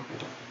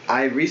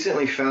 I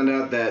recently found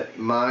out that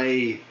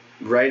my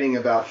writing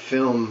about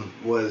film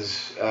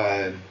is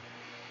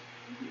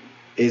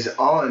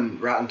on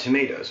Rotten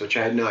Tomatoes, which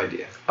I had no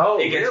idea. Oh,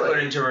 it gets really?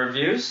 put into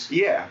reviews?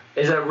 Yeah.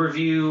 Is that a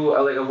review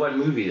of what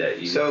movie that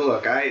you? So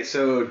look,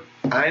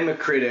 I'm a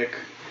critic,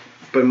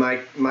 but my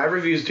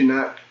reviews do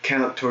not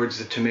count towards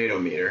the tomato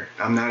meter.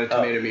 I'm not a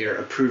tomato meter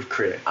approved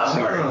critic.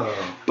 Sorry.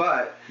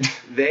 But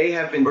they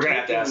have been We're going to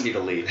have to ask you to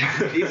leave.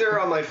 These are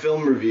all my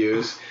film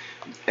reviews,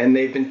 and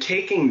they've been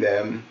taking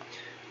them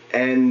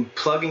and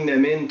plugging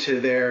them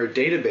into their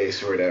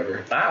database or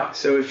whatever. Wow.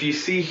 So if you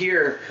see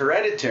here,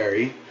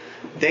 Hereditary,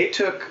 they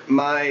took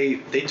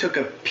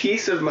a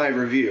piece of my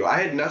review.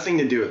 I had nothing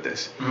to do with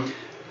this.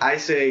 I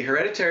say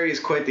Hereditary is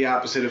quite the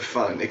opposite of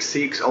fun. It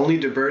seeks only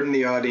to burden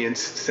the audience,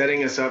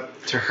 setting us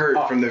up to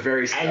hurt from the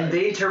very start. And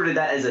they interpreted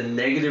that as a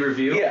negative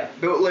review? Yeah,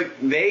 but like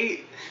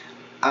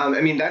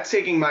that's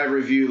taking my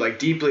review like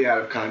deeply out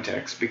of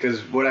context,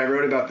 because what I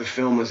wrote about the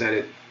film was that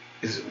it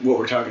is what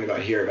we're talking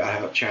about here, about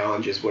how it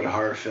challenges what a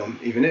horror film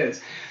even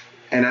is.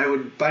 And I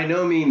would by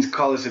no means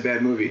call this a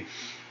bad movie.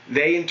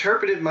 They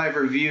interpreted my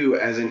review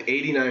as an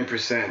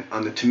 89%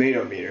 on the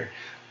tomato meter,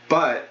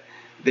 but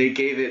they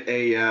gave it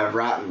a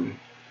rotten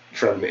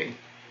from me.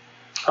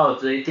 Oh,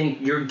 so they think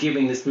you're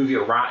giving this movie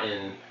a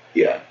rotten.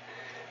 Yeah.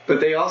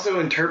 But they also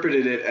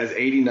interpreted it as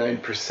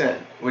 89%,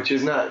 which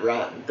is not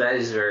rotten. That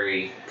is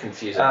very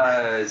confusing.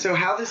 So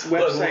how this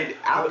website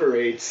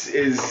operates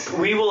is...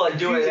 We will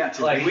do it,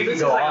 like, we can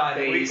go on.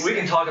 We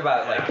can talk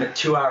about, like, a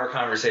 2-hour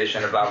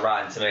conversation about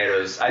Rotten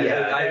Tomatoes.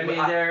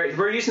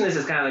 We're using this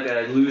as kind of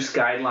like a loose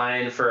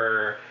guideline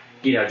for...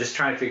 just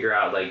trying to figure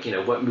out, like,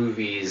 what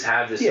movies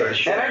have this sort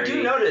of And I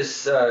do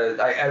notice,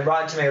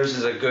 Rotten Tomatoes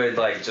is a good,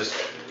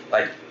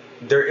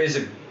 there is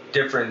a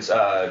difference,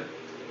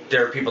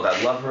 there are people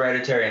that love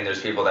Hereditary, and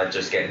there's people that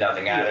just get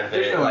nothing out of it.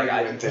 There's no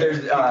argument there.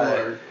 People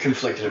are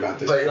conflicted about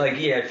this. But,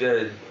 if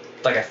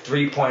a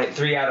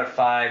 3.3 out of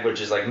 5,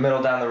 which is,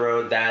 middle down the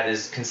road, that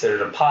is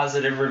considered a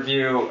positive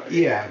review.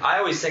 Yeah. I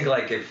always think,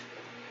 if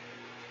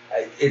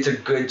it's a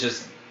good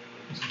just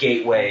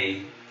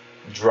gateway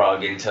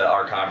drug into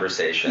our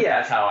conversation. Yeah.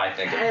 That's how I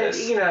think of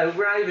this.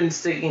 We're not even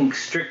sticking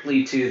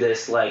strictly to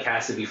this,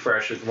 has to be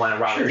fresh with one and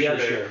wrong with the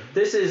other. Sure.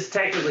 This is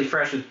technically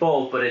fresh with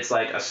both, but it's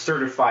a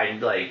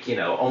certified,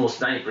 almost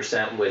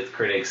 90% with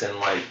critics and,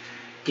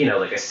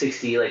 a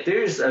 60.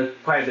 There's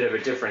quite a bit of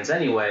a difference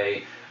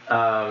anyway.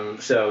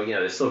 So,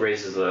 this still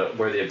raises a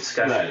worthy of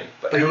discussion. Right.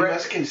 But you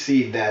must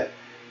concede that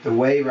the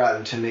way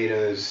Rotten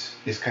Tomatoes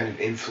is kind of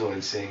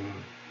influencing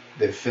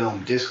the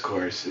film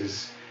discourse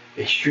is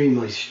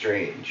extremely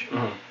strange.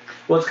 Mm-hmm.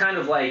 Well, it's kind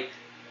of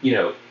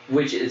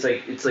which it's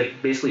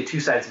basically two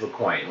sides of a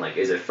coin.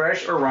 Is it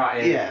fresh or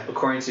rotten? Yeah.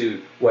 According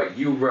to what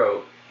you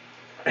wrote.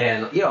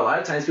 And a lot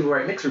of times people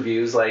write mixed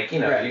reviews. Right.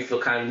 You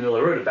feel kind of in the middle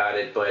of the road about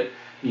it, but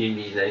then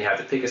you have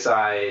to pick a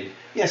side.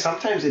 Yeah,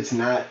 sometimes it's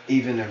not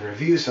even a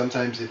review.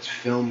 Sometimes it's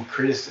film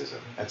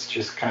criticism. That's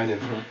just kind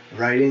of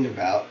writing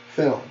about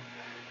film.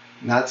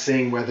 Not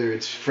saying whether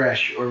it's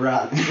fresh or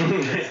rotten.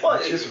 Well,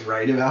 It's just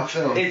write about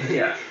film.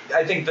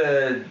 I think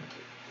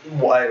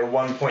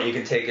one point you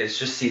can take is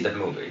just see the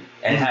movie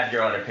and have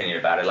your own opinion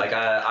about it. Like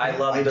I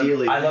love the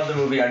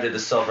movie Under the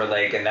Silver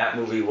Lake, and that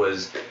movie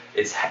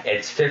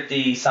it's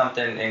 50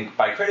 something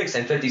by critics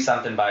and 50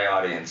 something by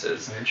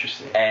audiences.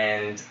 Interesting.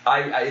 And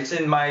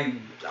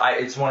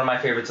it's one of my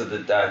favorites of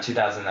the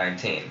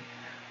 2019.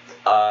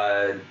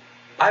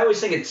 I always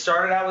think it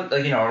started out with,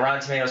 like, you know,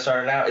 Rotten Tomatoes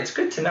started out. It's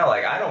good to know,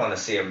 like, I don't want to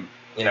see a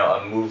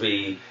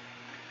movie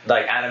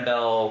like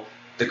Annabelle,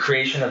 the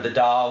creation of the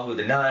doll, Who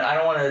the Nun. I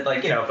don't want to,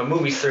 like, you know,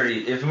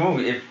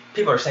 if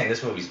people are saying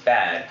this movie's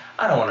bad,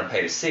 I don't want to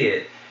pay to see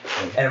it.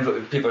 And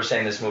if people are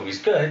saying this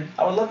movie's good,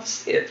 I would love to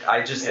see it.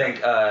 I just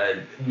think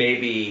I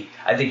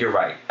think you're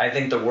right. I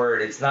think the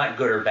word, it's not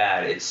good or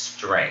bad, it's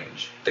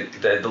strange.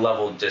 The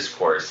level of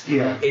discourse.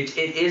 Yeah. It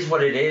is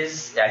what it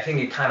is. I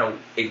think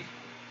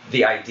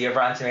the idea of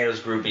Rotten Tomatoes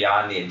grew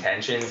beyond the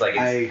intentions. Like,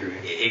 I agree.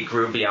 It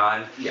grew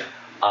beyond. Yeah.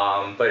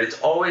 But it's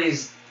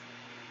always,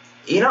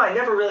 you know, I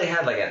never really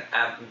had like an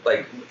app,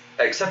 like,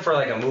 except for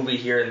like a movie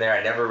here and there,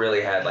 I never really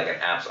had like an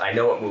app. I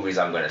know what movies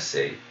I'm going to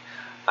see.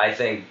 I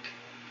think,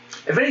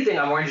 if anything,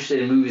 I'm more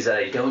interested in movies that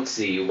I don't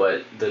see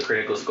what the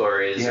critical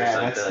score is or Yeah,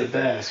 something that's the like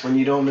that. best. When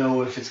you don't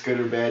know if it's good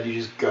or bad, you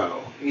just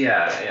go.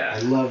 Yeah. I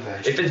love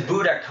that. if it's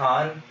booed at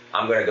con,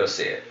 I'm going to go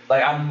see it.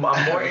 Like, I'm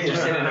more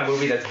interested in a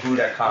movie that's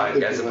booed at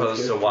con as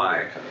opposed to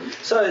why.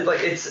 So,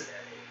 like,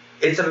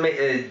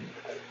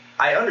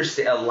 I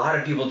understand a lot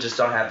of people just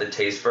don't have the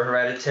taste for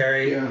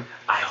Hereditary. Yeah.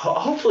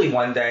 Hopefully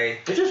one day.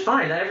 Which is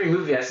fine. Not every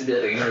movie has to be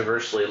like a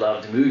universally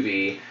loved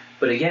movie.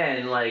 But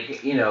again,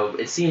 like, you know,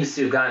 it seems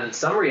to have gotten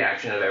some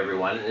reaction of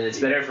everyone, and it's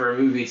better for a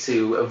movie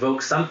to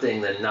evoke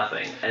something than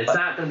nothing. And it's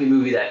not going to be a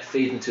movie that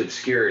fades into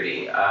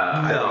obscurity.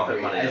 I don't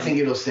put money on. I think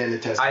it'll stand the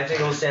test. I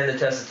think it'll stand the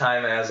test of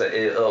time, and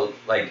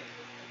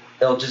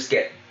it'll just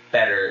get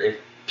better if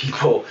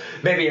people,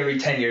 maybe every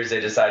 10 years they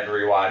decide to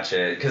rewatch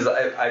it. Because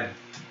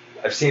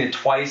I've seen it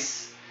twice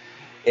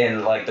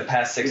in like the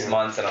past 6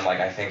 months, and I'm like,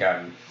 I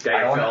don't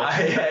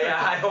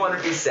want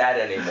to be sad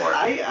anymore.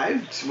 I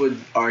would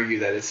argue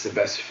that it's the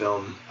best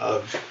film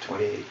of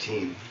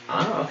 2018.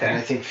 Oh, okay. And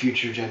I think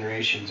future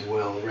generations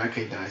will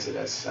recognize it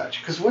as such.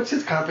 Because what's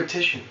its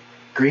competition?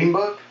 Green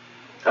Book?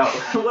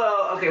 Oh,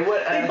 well, okay.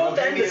 What? They both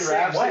end the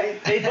same way.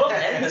 They both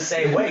end the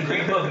same way.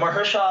 Green Book,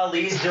 Mahershala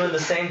Ali's doing the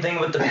same thing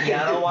with the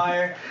piano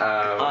wire.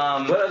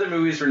 What other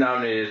movies were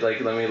nominated? Like,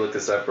 let me look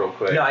this up real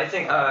quick. No, I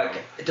think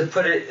to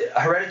put it,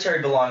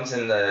 Hereditary belongs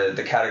in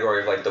the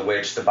category of like The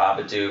Witch, The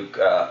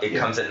Babadook. It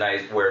Comes at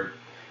Night, where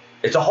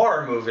it's a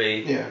horror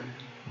movie. Yeah.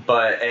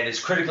 And it's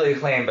critically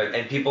acclaimed,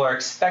 and people are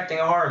expecting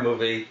a horror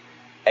movie,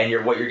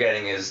 and what you're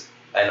getting is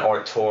an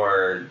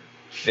auteur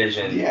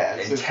vision,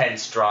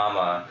 intense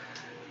drama.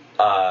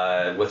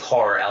 With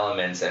horror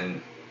elements,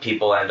 and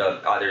people end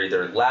up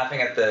either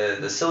laughing at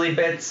the silly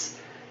bits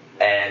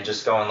and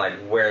just going like,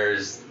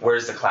 where's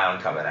the clown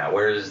coming out?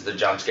 Where's the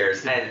jump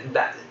scares? And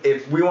that,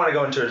 if we want to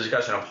go into a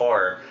discussion of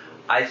horror,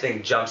 I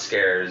think jump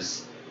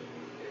scares,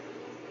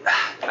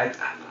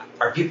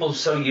 are people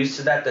so used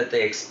to that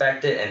they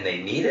expect it and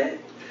they need it?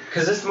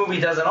 Because this movie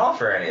doesn't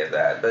offer any of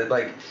that, but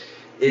like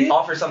it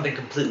offers something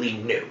completely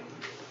new.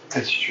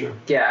 That's true.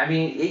 Yeah, I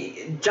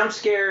mean, jump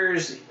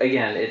scares,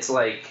 again, it's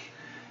like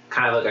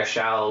kind of like a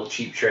shallow,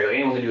 cheap trick. Like,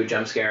 anyone can do a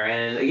jump scare,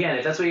 and again,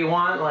 if that's what you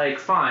want, like,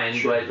 fine.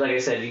 Sure. But like I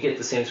said, you get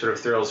the same sort of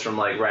thrills from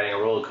like riding a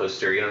roller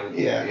coaster. You know,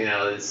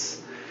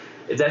 it's,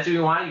 if that's what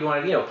you want,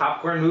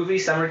 popcorn movie,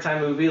 summertime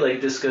movie,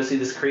 like just go see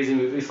this crazy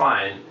movie,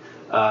 fine.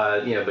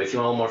 But if you want a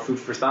little more food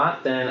for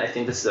thought, then I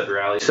think this is up your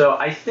alley. So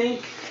I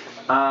think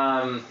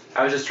I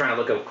was just trying to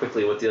look up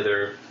quickly what the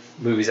other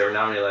movies that were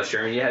nominated last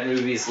year. I mean, you had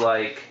movies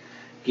like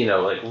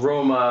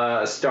Roma,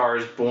 A Star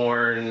Is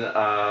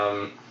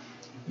Born.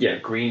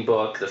 Green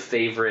Book, The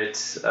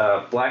Favorite,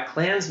 Black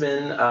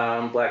Klansman,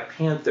 Black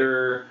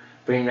Panther,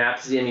 Bohemian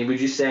Rhapsody. I mean, would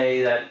you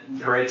say that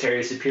Hereditary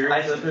is superior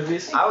to those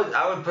movies? I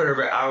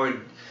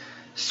would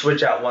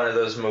switch out one of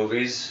those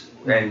movies,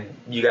 and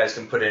you guys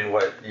can put in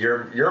what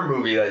your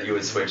movie that you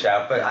would switch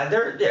out. But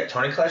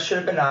Toni Collette should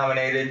have been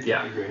nominated.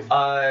 Yeah, I agree.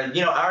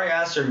 Ari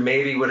Aster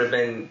maybe would have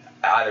been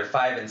either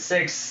 5 and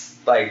 6,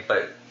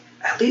 but.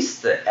 At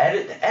least the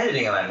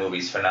editing on that movie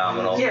is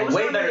phenomenal. Yeah,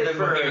 way better than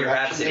Bohemian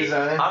Rhapsody.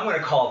 I'm going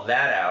to call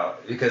that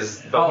out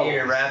because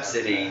Bohemian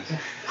Rhapsody.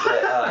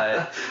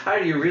 How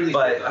do you really?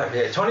 But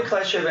Toni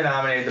Collette should have been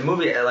nominated. The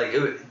movie,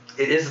 it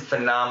is a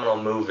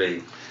phenomenal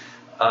movie.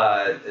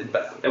 But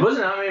it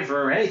wasn't nominated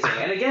for anything.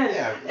 And again,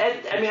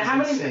 how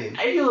many? Insane.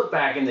 If you look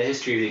back in the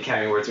history of the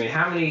Academy Awards, I mean,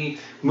 how many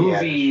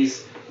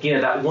movies?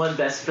 That one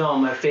best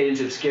film that faded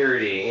into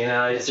obscurity.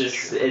 It's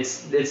just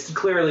it's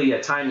clearly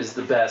time is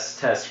the best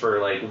test for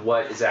like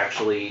what is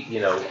actually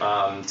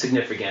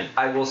significant.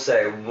 I will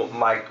say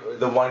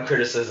the one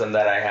criticism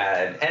that I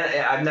had,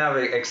 and I've now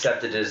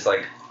accepted as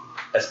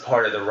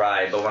part of the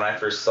ride, but when I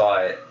first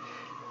saw it,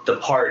 the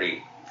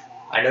party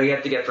I know you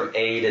have to get from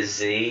A to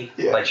Z.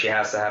 Yeah. Like she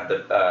has to have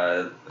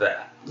the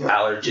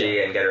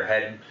allergy and get her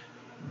head.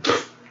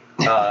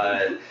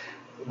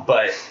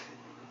 But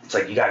it's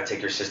like you got to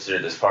take your sister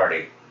to this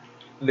party.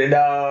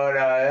 No,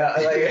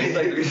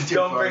 like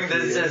don't bring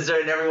this sister,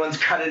 and everyone's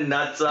cutting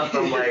nuts up.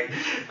 I'm like,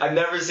 I've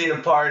never seen a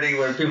party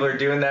where people are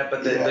doing that,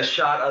 but the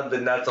shot of the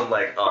nuts, I'm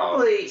like, oh,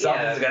 Probably,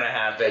 something's gonna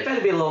happen. If I had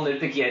to be a little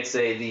nitpicky, I'd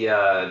say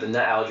the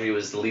nut allergy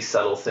was the least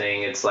subtle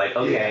thing. It's like,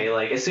 okay,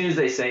 like as soon as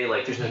they say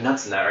like there's no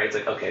nuts in that, right? It's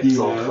like, okay, it's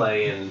all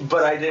play and.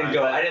 But I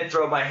didn't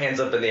throw my hands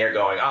up in the air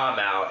going, I'm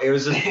out. It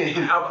was just,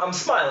 I'm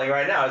smiling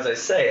right now as I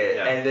say it,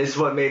 and this is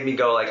what made me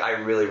go like, I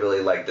really,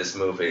 really like this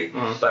movie.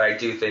 Mm-hmm. But I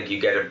do think you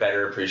get a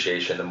better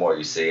appreciation the more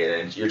you see it,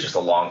 and you're just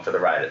along for the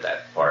ride at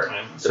that part.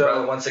 Right. So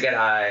brother wants to get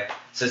high,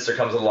 sister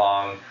comes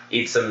along,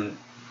 eats some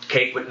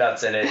cake with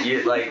nuts in it.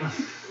 You like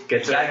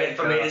gotta get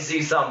from A to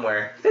Z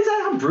somewhere. Is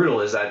that how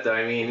brutal is that though?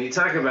 I mean, you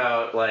talk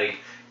about like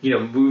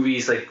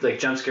movies like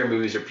jump scare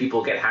movies where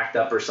people get hacked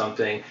up or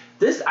something.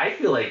 This, I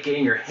feel like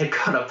getting your head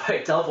cut up by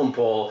a telephone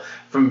pole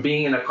from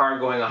being in a car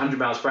going 100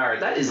 miles per hour.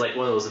 That is like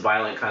one of those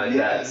violent kind of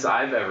deaths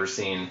I've ever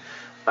seen.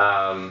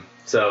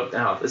 So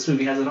no, this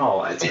movie has it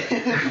all, I'd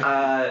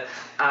say.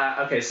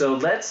 Okay, so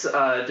let's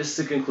just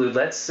to conclude,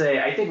 let's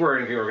say I think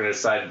we're going to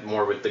decide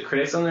more with the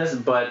critics on this,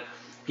 but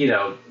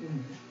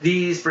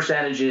these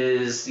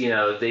percentages,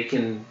 they're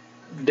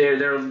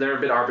a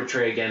bit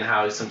arbitrary again.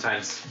 How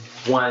sometimes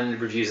one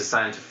review is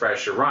assigned to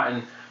fresh or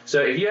rotten.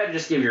 So if you had to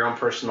just give your own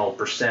personal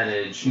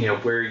percentage,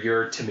 where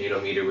your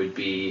tomato meter would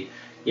be,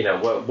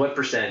 what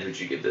percentage would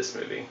you give this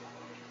movie?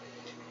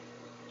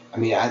 I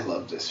mean, I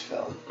love this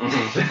film.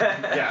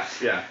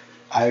 Mm-hmm. Yeah.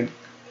 I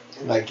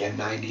like a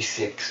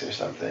 96 or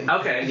something.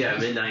 Okay, yeah,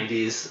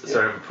 mid-90s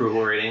sort of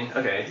approval rating.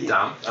 Okay,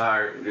 Dom,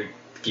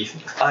 Keith.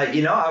 I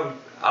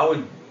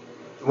would.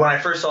 When I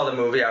first saw the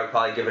movie, I would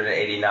probably give it an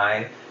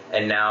 89,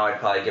 and now I'd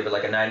probably give it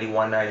like a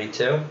 91,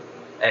 92,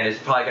 and it's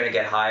probably going to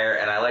get higher.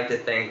 And I like to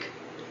think,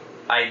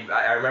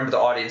 I remember the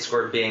audience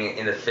score being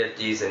in the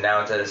 50s, and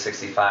now it's at a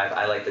 65.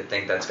 I like to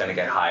think that's going to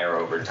get higher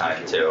over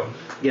time too.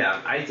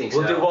 Yeah, I think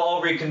so. We'll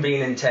all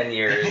reconvene in 10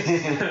 years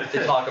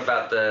to talk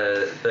about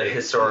the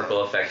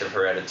historical effect of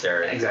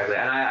Hereditary. Exactly,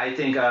 and I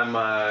think I'm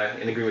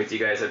in agreement with you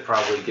guys. I'd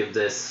probably give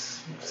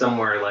this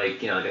somewhere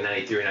like like a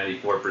 93 or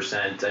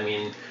 94%. I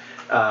mean.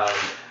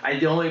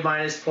 The only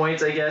minus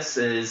points, I guess,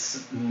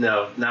 is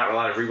not a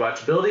lot of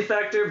rewatchability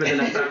factor, but then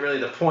that's not really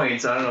the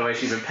point, so I don't know if I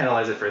should even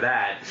penalize it for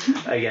that.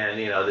 Again,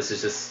 this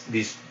is just,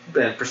 these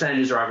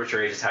percentages are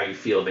arbitrary, just how you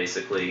feel,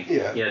 basically.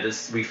 Yeah.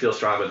 We feel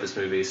strong about this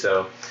movie,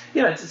 so,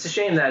 it's a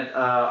shame that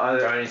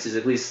other audiences,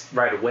 at least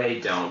right away,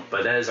 don't,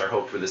 but that is our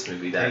hope for this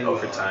movie, that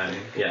over time,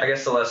 I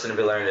guess the lesson to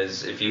be learned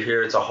is, if you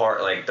hear it's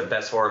the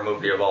best horror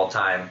movie of all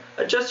time,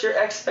 adjust your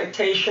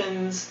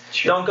expectations.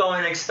 Sure. Don't go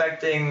in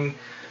expecting,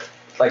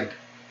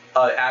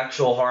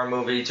 actual horror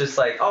movie, just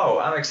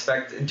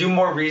do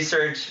more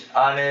research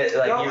on it.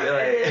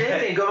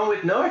 Go in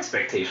with no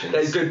expectations.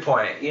 That's a good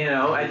point.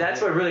 And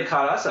that's what really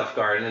caught us off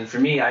guard. And for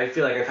me, I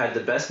feel like I've had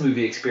the best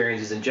movie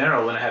experiences in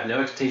general when I have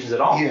no expectations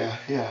at all.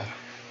 Yeah.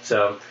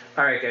 So,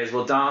 all right, guys.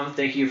 Well, Dom,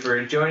 thank you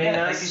for joining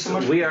us. Thank you so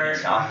much. We are.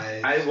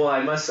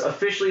 I must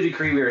officially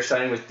decree we are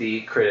siding with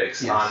the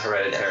critics on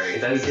Hereditary.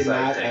 If we did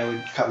not, I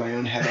would cut my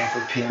own head off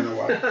with piano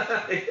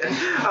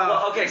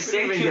wire.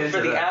 Stay tuned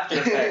for the after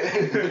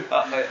effect.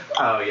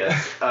 Oh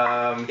yes.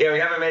 We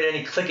haven't made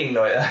any clicking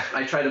noise.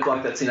 I tried to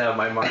block that scene out of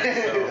my mind.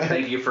 So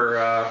thank you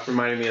for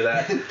reminding me of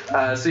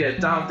that.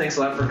 Dom, thanks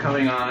a lot for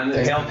coming on.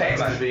 Hail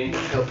Payman.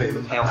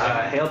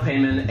 Hail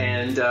Payman,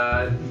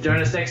 and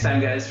join us next time,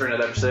 guys, for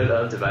another episode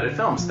of Divided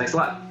Films. Thanks a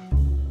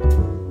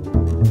lot.